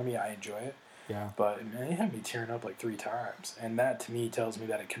emotion out of me, I enjoy it. Yeah. But man, it had me tearing up like 3 times. And that, to me, tells me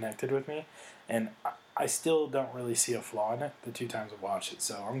that it connected with me. And I still don't really see a flaw in it the 2 times I've watched it.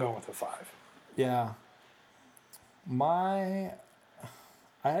 So I'm going with a 5. Yeah.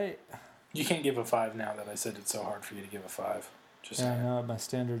 You can't give a 5 now that I said it's so hard for you to give a 5. Just I know, my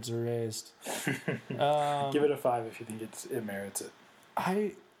standards are raised. Give it a 5 if you think it merits it.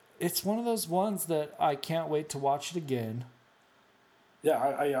 It's one of those ones that I can't wait to watch it again. Yeah,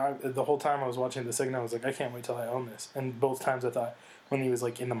 I the whole time I was watching the signal, I was like, I can't wait till I own this. And both times I thought, when he was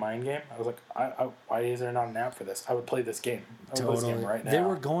like in the mind game, I was like, why is there not an app for this? I would play this game. I would play this game right now. They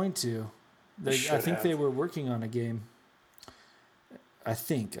were going to. I think they were working on a game. I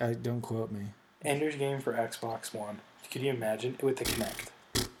think. Don't quote me. Ender's Game for Xbox One. Could you imagine with the Kinect?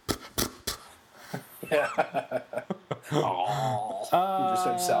 Yeah. Oh, you just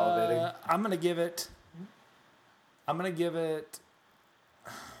start salivating. I'm gonna give it.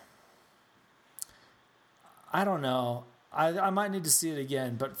 I don't know. I might need to see it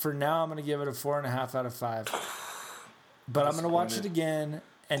again, but for now I'm gonna give it a 4.5 out of 5. But I'm gonna watch it again,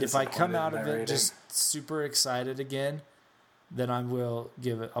 and if I come out of it just super excited again, then I will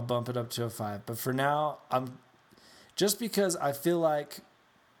I'll bump it up to a 5. But for now, just because I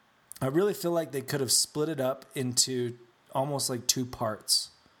really feel like they could have split it up into almost like 2 parts.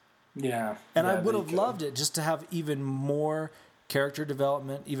 Yeah. And I would have loved it just to have even more character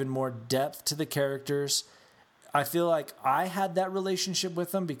development, even more depth to the characters. I feel like I had that relationship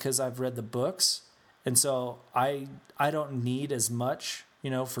with them because I've read the books. And so I don't need as much,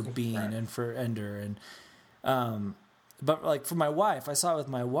 for Bean and for Ender. And, but like for my wife, I saw it with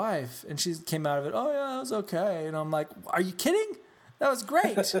my wife and she came out of it, oh yeah, that was okay. And I'm like, are you kidding? That was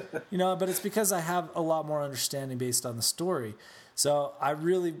great. But it's because I have a lot more understanding based on the story. So I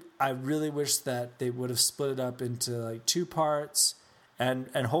really wish that they would have split it up into like 2 parts, and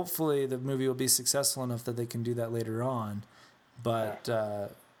hopefully the movie will be successful enough that they can do that later on. But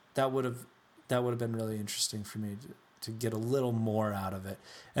that would have been really interesting for me to get a little more out of it.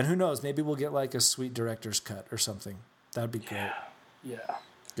 And who knows, maybe we'll get like a sweet director's cut or something. That'd be great. Yeah.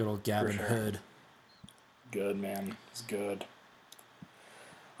 Good old Gavin Hood. Good, man. It's good.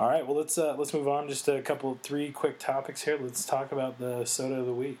 All right, well, let's move on. Just 3 quick topics here. Let's talk about the soda of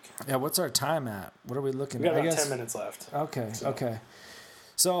the week. Yeah, what's our time at? What are we looking at? We got about 10 minutes left. Okay.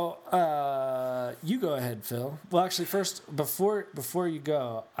 So you go ahead, Phil. Well, actually, first, before you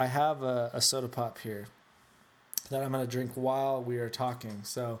go, I have a soda pop here that I'm going to drink while we are talking.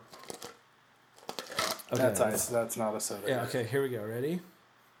 So okay. That's ice. That's not a soda. Yeah, okay, here we go. Ready?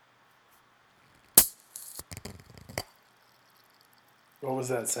 What was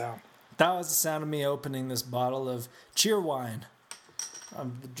that sound? That was the sound of me opening this bottle of Cheerwine.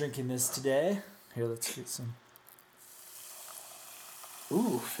 I'm drinking this today. Here, let's get some.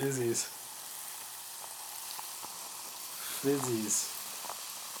 Ooh, fizzies.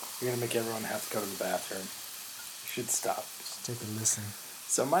 You're going to make everyone have to go to the bathroom. You should stop. Just take a listen.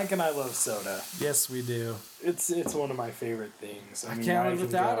 So Mike and I love soda. Yes, we do. It's one of my favorite things. I can't live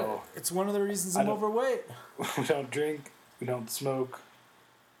without it. It's one of the reasons I'm overweight. We don't drink. We don't smoke.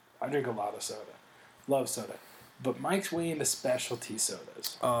 I drink a lot of soda. Love soda. But Mike's way into specialty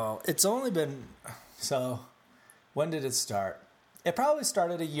sodas. Oh, it's only been... So, when did it start? It probably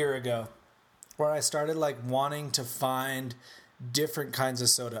started a year ago, where I started wanting to find different kinds of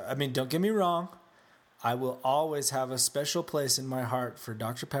soda. I mean, don't get me wrong. I will always have a special place in my heart for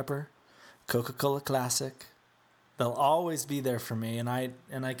Dr. Pepper, Coca-Cola Classic, They'll always be there for me, and I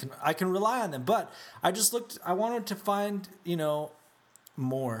can rely on them. But I wanted to find,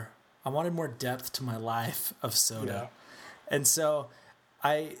 more. I wanted more depth to my life of soda. Yeah. And so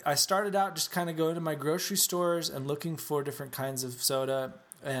I started out just kind of going to my grocery stores and looking for different kinds of soda,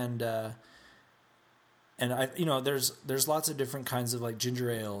 and I there's lots of different kinds of like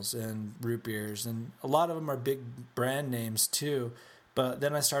ginger ales and root beers, and a lot of them are big brand names too. But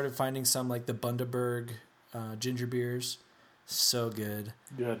then I started finding some like the Bundaberg ginger beers, so good.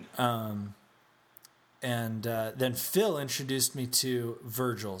 Good. And then Phil introduced me to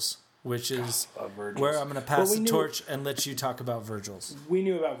Virgil's, which is where I'm going to pass the torch and let you talk about Virgil's. We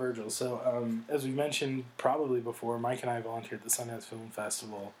knew about Virgil's. So as we mentioned probably before, Mike and I volunteered at the Sundance Film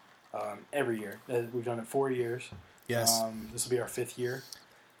Festival every year. We've done it 4 years. Yes. This will be our 5th year.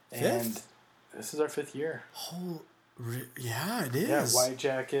 Fifth? And this is our 5th year. Yeah, it is. Yeah, white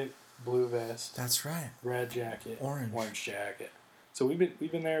jacket, blue vest. That's right. Red jacket, orange jacket. So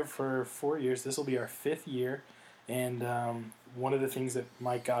we've been there for 4 years. This will be our 5th year, and one of the things that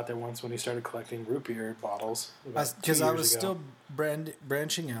Mike got there once when he started collecting root beer bottles, because I was still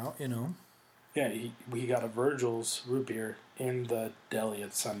branching out, Yeah, he got a Virgil's root beer in the deli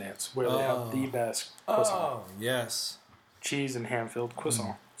at Sundance, where they have the best croissant. Oh, yes. Cheese and ham-filled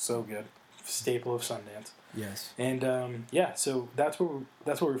croissant. So good. Staple of Sundance. Yes. And so that's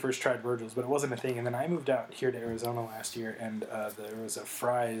where we first tried Virgil's, but it wasn't a thing. And then I moved out here to Arizona last year, and there was a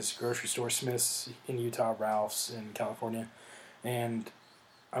Fry's grocery store, Smith's in Utah, Ralph's in California, and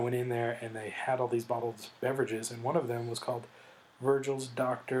I went in there and they had all these bottled beverages, and one of them was called Virgil's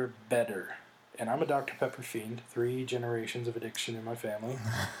Dr. Better. And I'm a Dr. Pepper fiend, 3 generations of addiction in my family,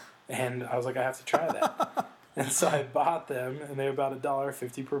 and I was like, I have to try that. And so I bought them, and they were about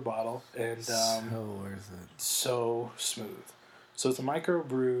 $1.50 per bottle, and so worth it. So smooth. So it's a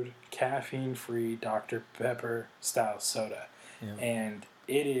microbrewed, caffeine-free Dr. Pepper style soda, and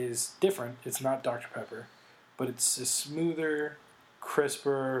it is different. It's not Dr. Pepper, but it's a smoother,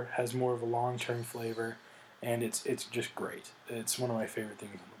 crisper, has more of a long-term flavor, and it's just great. It's one of my favorite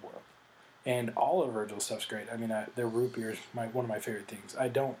things in the world. And all of Virgil's stuff's great. I mean, their root beer is one of my favorite things. I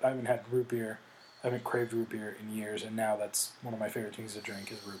haven't had root beer. I haven't craved root beer in years, and now that's one of my favorite things to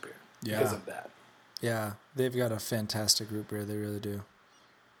drink is root beer because of that. Yeah, they've got a fantastic root beer. They really do.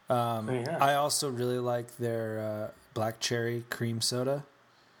 I also really like their black cherry cream soda.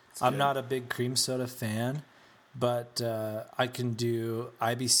 I'm not a big cream soda fan, but I can do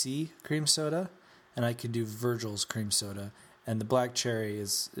IBC cream soda, and I can do Virgil's cream soda, and the black cherry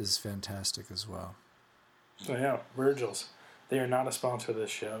is fantastic as well. So yeah, Virgil's. They are not a sponsor of this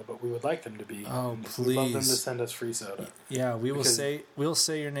show, but we would like them to be. Oh, please! We'd love them to send us free soda. Yeah, we'll say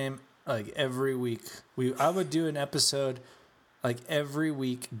your name like every week. I would do an episode like every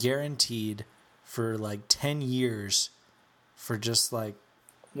week, guaranteed, for like 10 years, for just like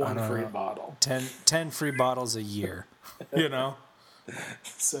one free bottle. 10 free bottles a year.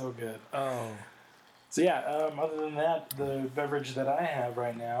 So good. Oh. So yeah, other than that, the beverage that I have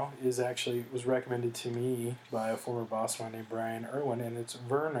right now was recommended to me by a former boss of mine named Brian Irwin, and it's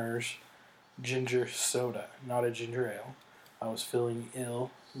Vernors Ginger Soda, not a ginger ale. I was feeling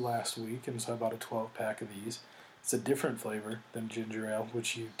ill last week, and so I bought a 12-pack of these. It's a different flavor than ginger ale,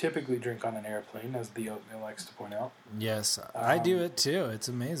 which you typically drink on an airplane, as the oatmeal likes to point out. Yes, I do it too. It's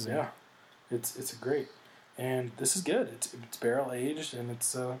amazing. Yeah, it's great. And this is good. It's barrel aged, and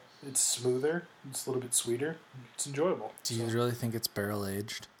it's smoother. It's a little bit sweeter. It's enjoyable. Do you really think it's barrel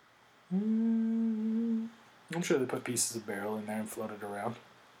aged? I'm sure they put pieces of barrel in there and floated around.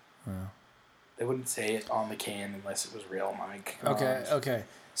 Yeah. They wouldn't say it on the can unless it was real, Mike. Okay.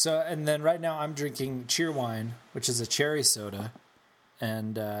 So, and then right now I'm drinking Cheerwine, which is a cherry soda,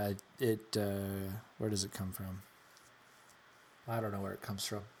 and where does it come from? I don't know where it comes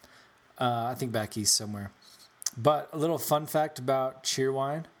from. I think back east somewhere. But a little fun fact about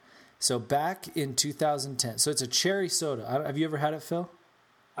Cheerwine. So back in 2010, so it's a cherry soda. Have you ever had it, Phil?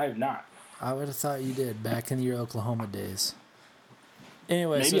 I have not. I would have thought you did back in your Oklahoma days.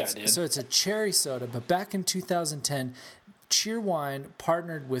 Anyway, Maybe I did. So it's a cherry soda, but back in 2010, Cheerwine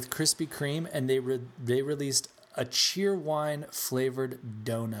partnered with Krispy Kreme, and they released a Cheerwine flavored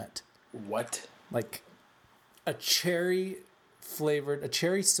donut. What? Like a cherry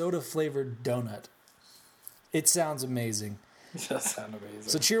soda flavored donut. It sounds amazing. It does sound amazing.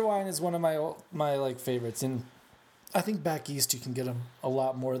 So Cheerwine is one of my like favorites, and I think back east you can get them a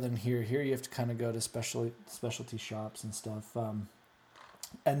lot more than here. Here you have to kind of go to specialty shops and stuff.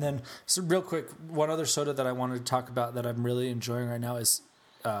 And then, so real quick, one other soda that I wanted to talk about that I'm really enjoying right now is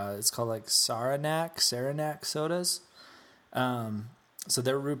it's called like Saranac sodas. So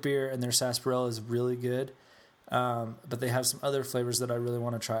their root beer and their sarsaparilla is really good. But they have some other flavors that I really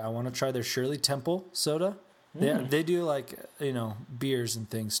want to try. I want to try their Shirley Temple soda. They do like, beers and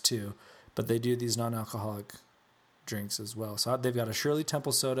things too, but they do these non-alcoholic drinks as well. So they've got a Shirley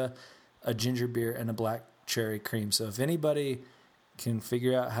Temple soda, a ginger beer, and a black cherry cream. So if anybody can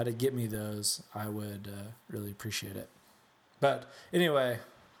figure out how to get me those, I would really appreciate it. But anyway,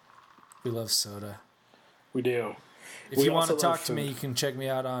 we love soda. We do. If you want to talk to me, you can check me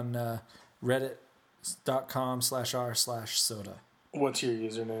out on reddit.com/r/soda. What's your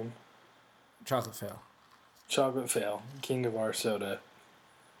username? Chocolate Fail. Chocolate Fail, king of our soda.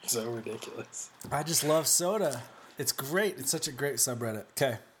 So ridiculous. I just love soda. It's great. It's such a great subreddit.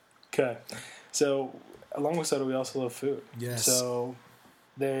 Okay. So, along with soda, we also love food. Yes. So,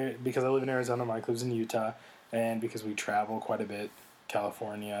 because I live in Arizona, Mike lives in Utah, and because we travel quite a bit,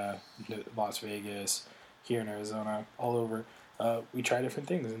 California, Las Vegas, here in Arizona, all over, we try different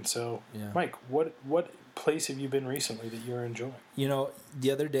things. And so, Mike, what place have you been recently that you're enjoying?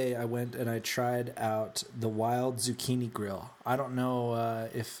 The other day I went and I tried out the Wild Zucchini Grill. I don't know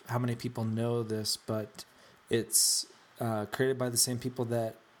how many people know this, but it's created by the same people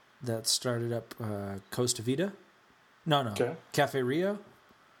that started up Costa Vida. No. Okay. Cafe Rio.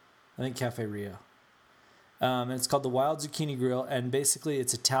 I think Cafe Rio. And it's called the Wild Zucchini Grill, and basically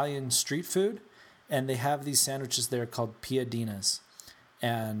it's Italian street food, and they have these sandwiches there called piadinas,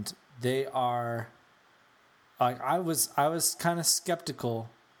 and they are like I was kind of skeptical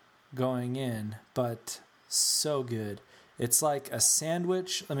going in, but so good. It's like a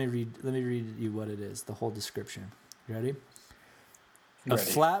sandwich. Let me read you what it is, the whole description. You ready? A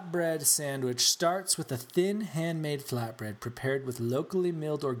flatbread sandwich starts with a thin handmade flatbread prepared with locally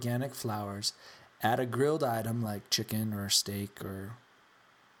milled organic flours. Add a grilled item like chicken or steak or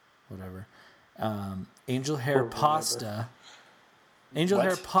whatever. Angel hair pasta.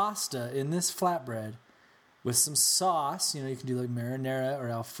 Hair pasta in this flatbread with some sauce. You can do like marinara or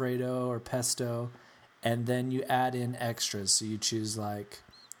Alfredo or pesto. And then you add in extras. So you choose like,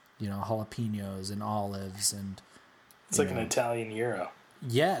 jalapenos and olives and... It's like an Italian gyro.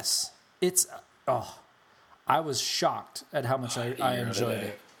 Yes. I was shocked at how much I enjoyed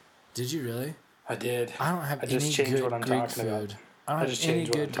it. Did you really? I did. I don't have any good Greek food. I don't have any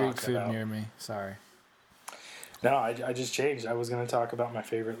good Greek food near me. Sorry. No, I just changed. I was going to talk about my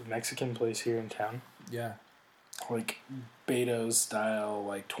favorite Mexican place here in town. Yeah. Like Beto's style,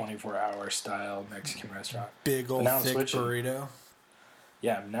 like 24-hour style Mexican restaurant. Big old thick burrito.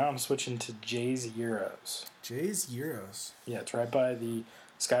 Yeah, now I'm switching to Jay's Gyros. Jay's Gyros? Yeah, it's right by the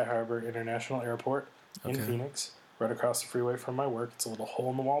Sky Harbor International Airport in Phoenix, right across the freeway from my work. It's a little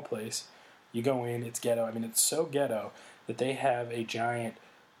hole-in-the-wall place. You go in, it's ghetto. I mean, it's so ghetto that they have a giant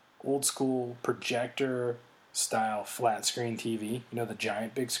old-school projector-style flat-screen TV. The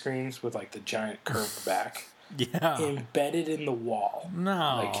giant big screens with, like, the giant curved back. Yeah. Embedded in the wall.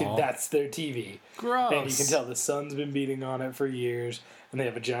 No. Like, that's their TV. Gross. And you can tell the sun's been beating on it for years. And they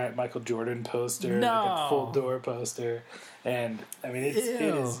have a giant Michael Jordan poster. No. Like a full door poster. And, I mean, it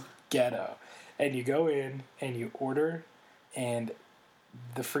is ghetto. And you go in and you order, and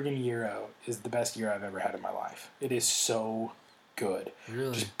the friggin' gyro is the best gyro I've ever had in my life. It is so good.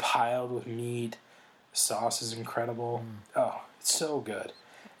 Really? Just piled with meat. The sauce is incredible. Oh, it's so good.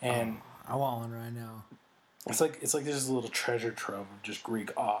 And I want one right now. It's like there's a little treasure trove of just Greek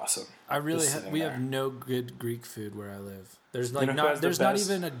awesome. We have no good Greek food where I live. There's like there's not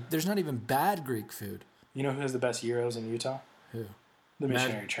even bad Greek food. You know who has the best gyros in Utah? Who? The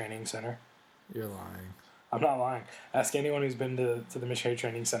Missionary Training Center. You're lying. I'm not lying. Ask anyone who's been to the Missionary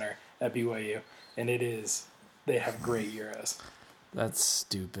Training Center at BYU, and they have great gyros. That's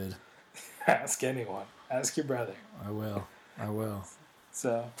stupid. Ask anyone. Ask your brother. I will.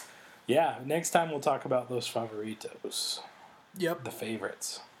 So, yeah, next time we'll talk about those favoritos. Yep. The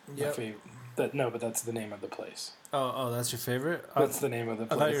favorites. Yep. But that's the name of the place. Oh, that's your favorite? That's the name of the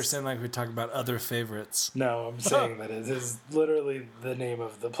place. I thought you were saying like we talk about other favorites. No, I'm saying that it is literally the name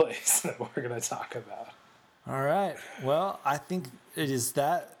of the place that we're going to talk about. All right. Well, I think is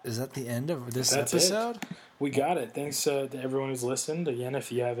that the end of this episode? We got it. Thanks to everyone who's listened. Again,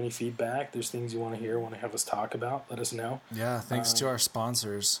 if you have any feedback, there's things you want to hear, want to have us talk about, let us know. Yeah, thanks to our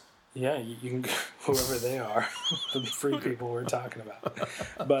sponsors. Yeah, you can, whoever they are, the free people we're talking about.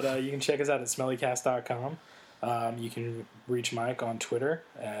 But you can check us out at smellycast.com. You can reach Mike on Twitter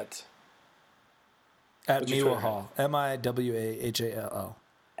at Miwahall, Miwahall.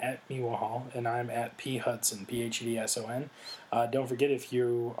 At Miwahall, and I'm at P Hudson, PHDSON. Don't forget, if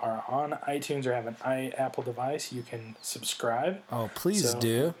you are on iTunes or have an Apple device, you can subscribe. Oh, please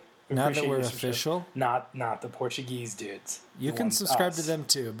do. Now that we're official, not the Portuguese dudes. You can subscribe to them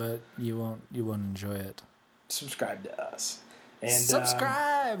too, but you won't enjoy it. subscribe to us. And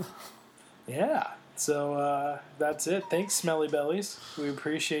subscribe. Yeah. So that's it. Thanks, Smelly Bellies. We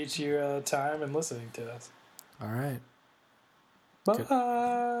appreciate your time and listening to us. All right.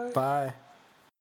 Bye. Bye.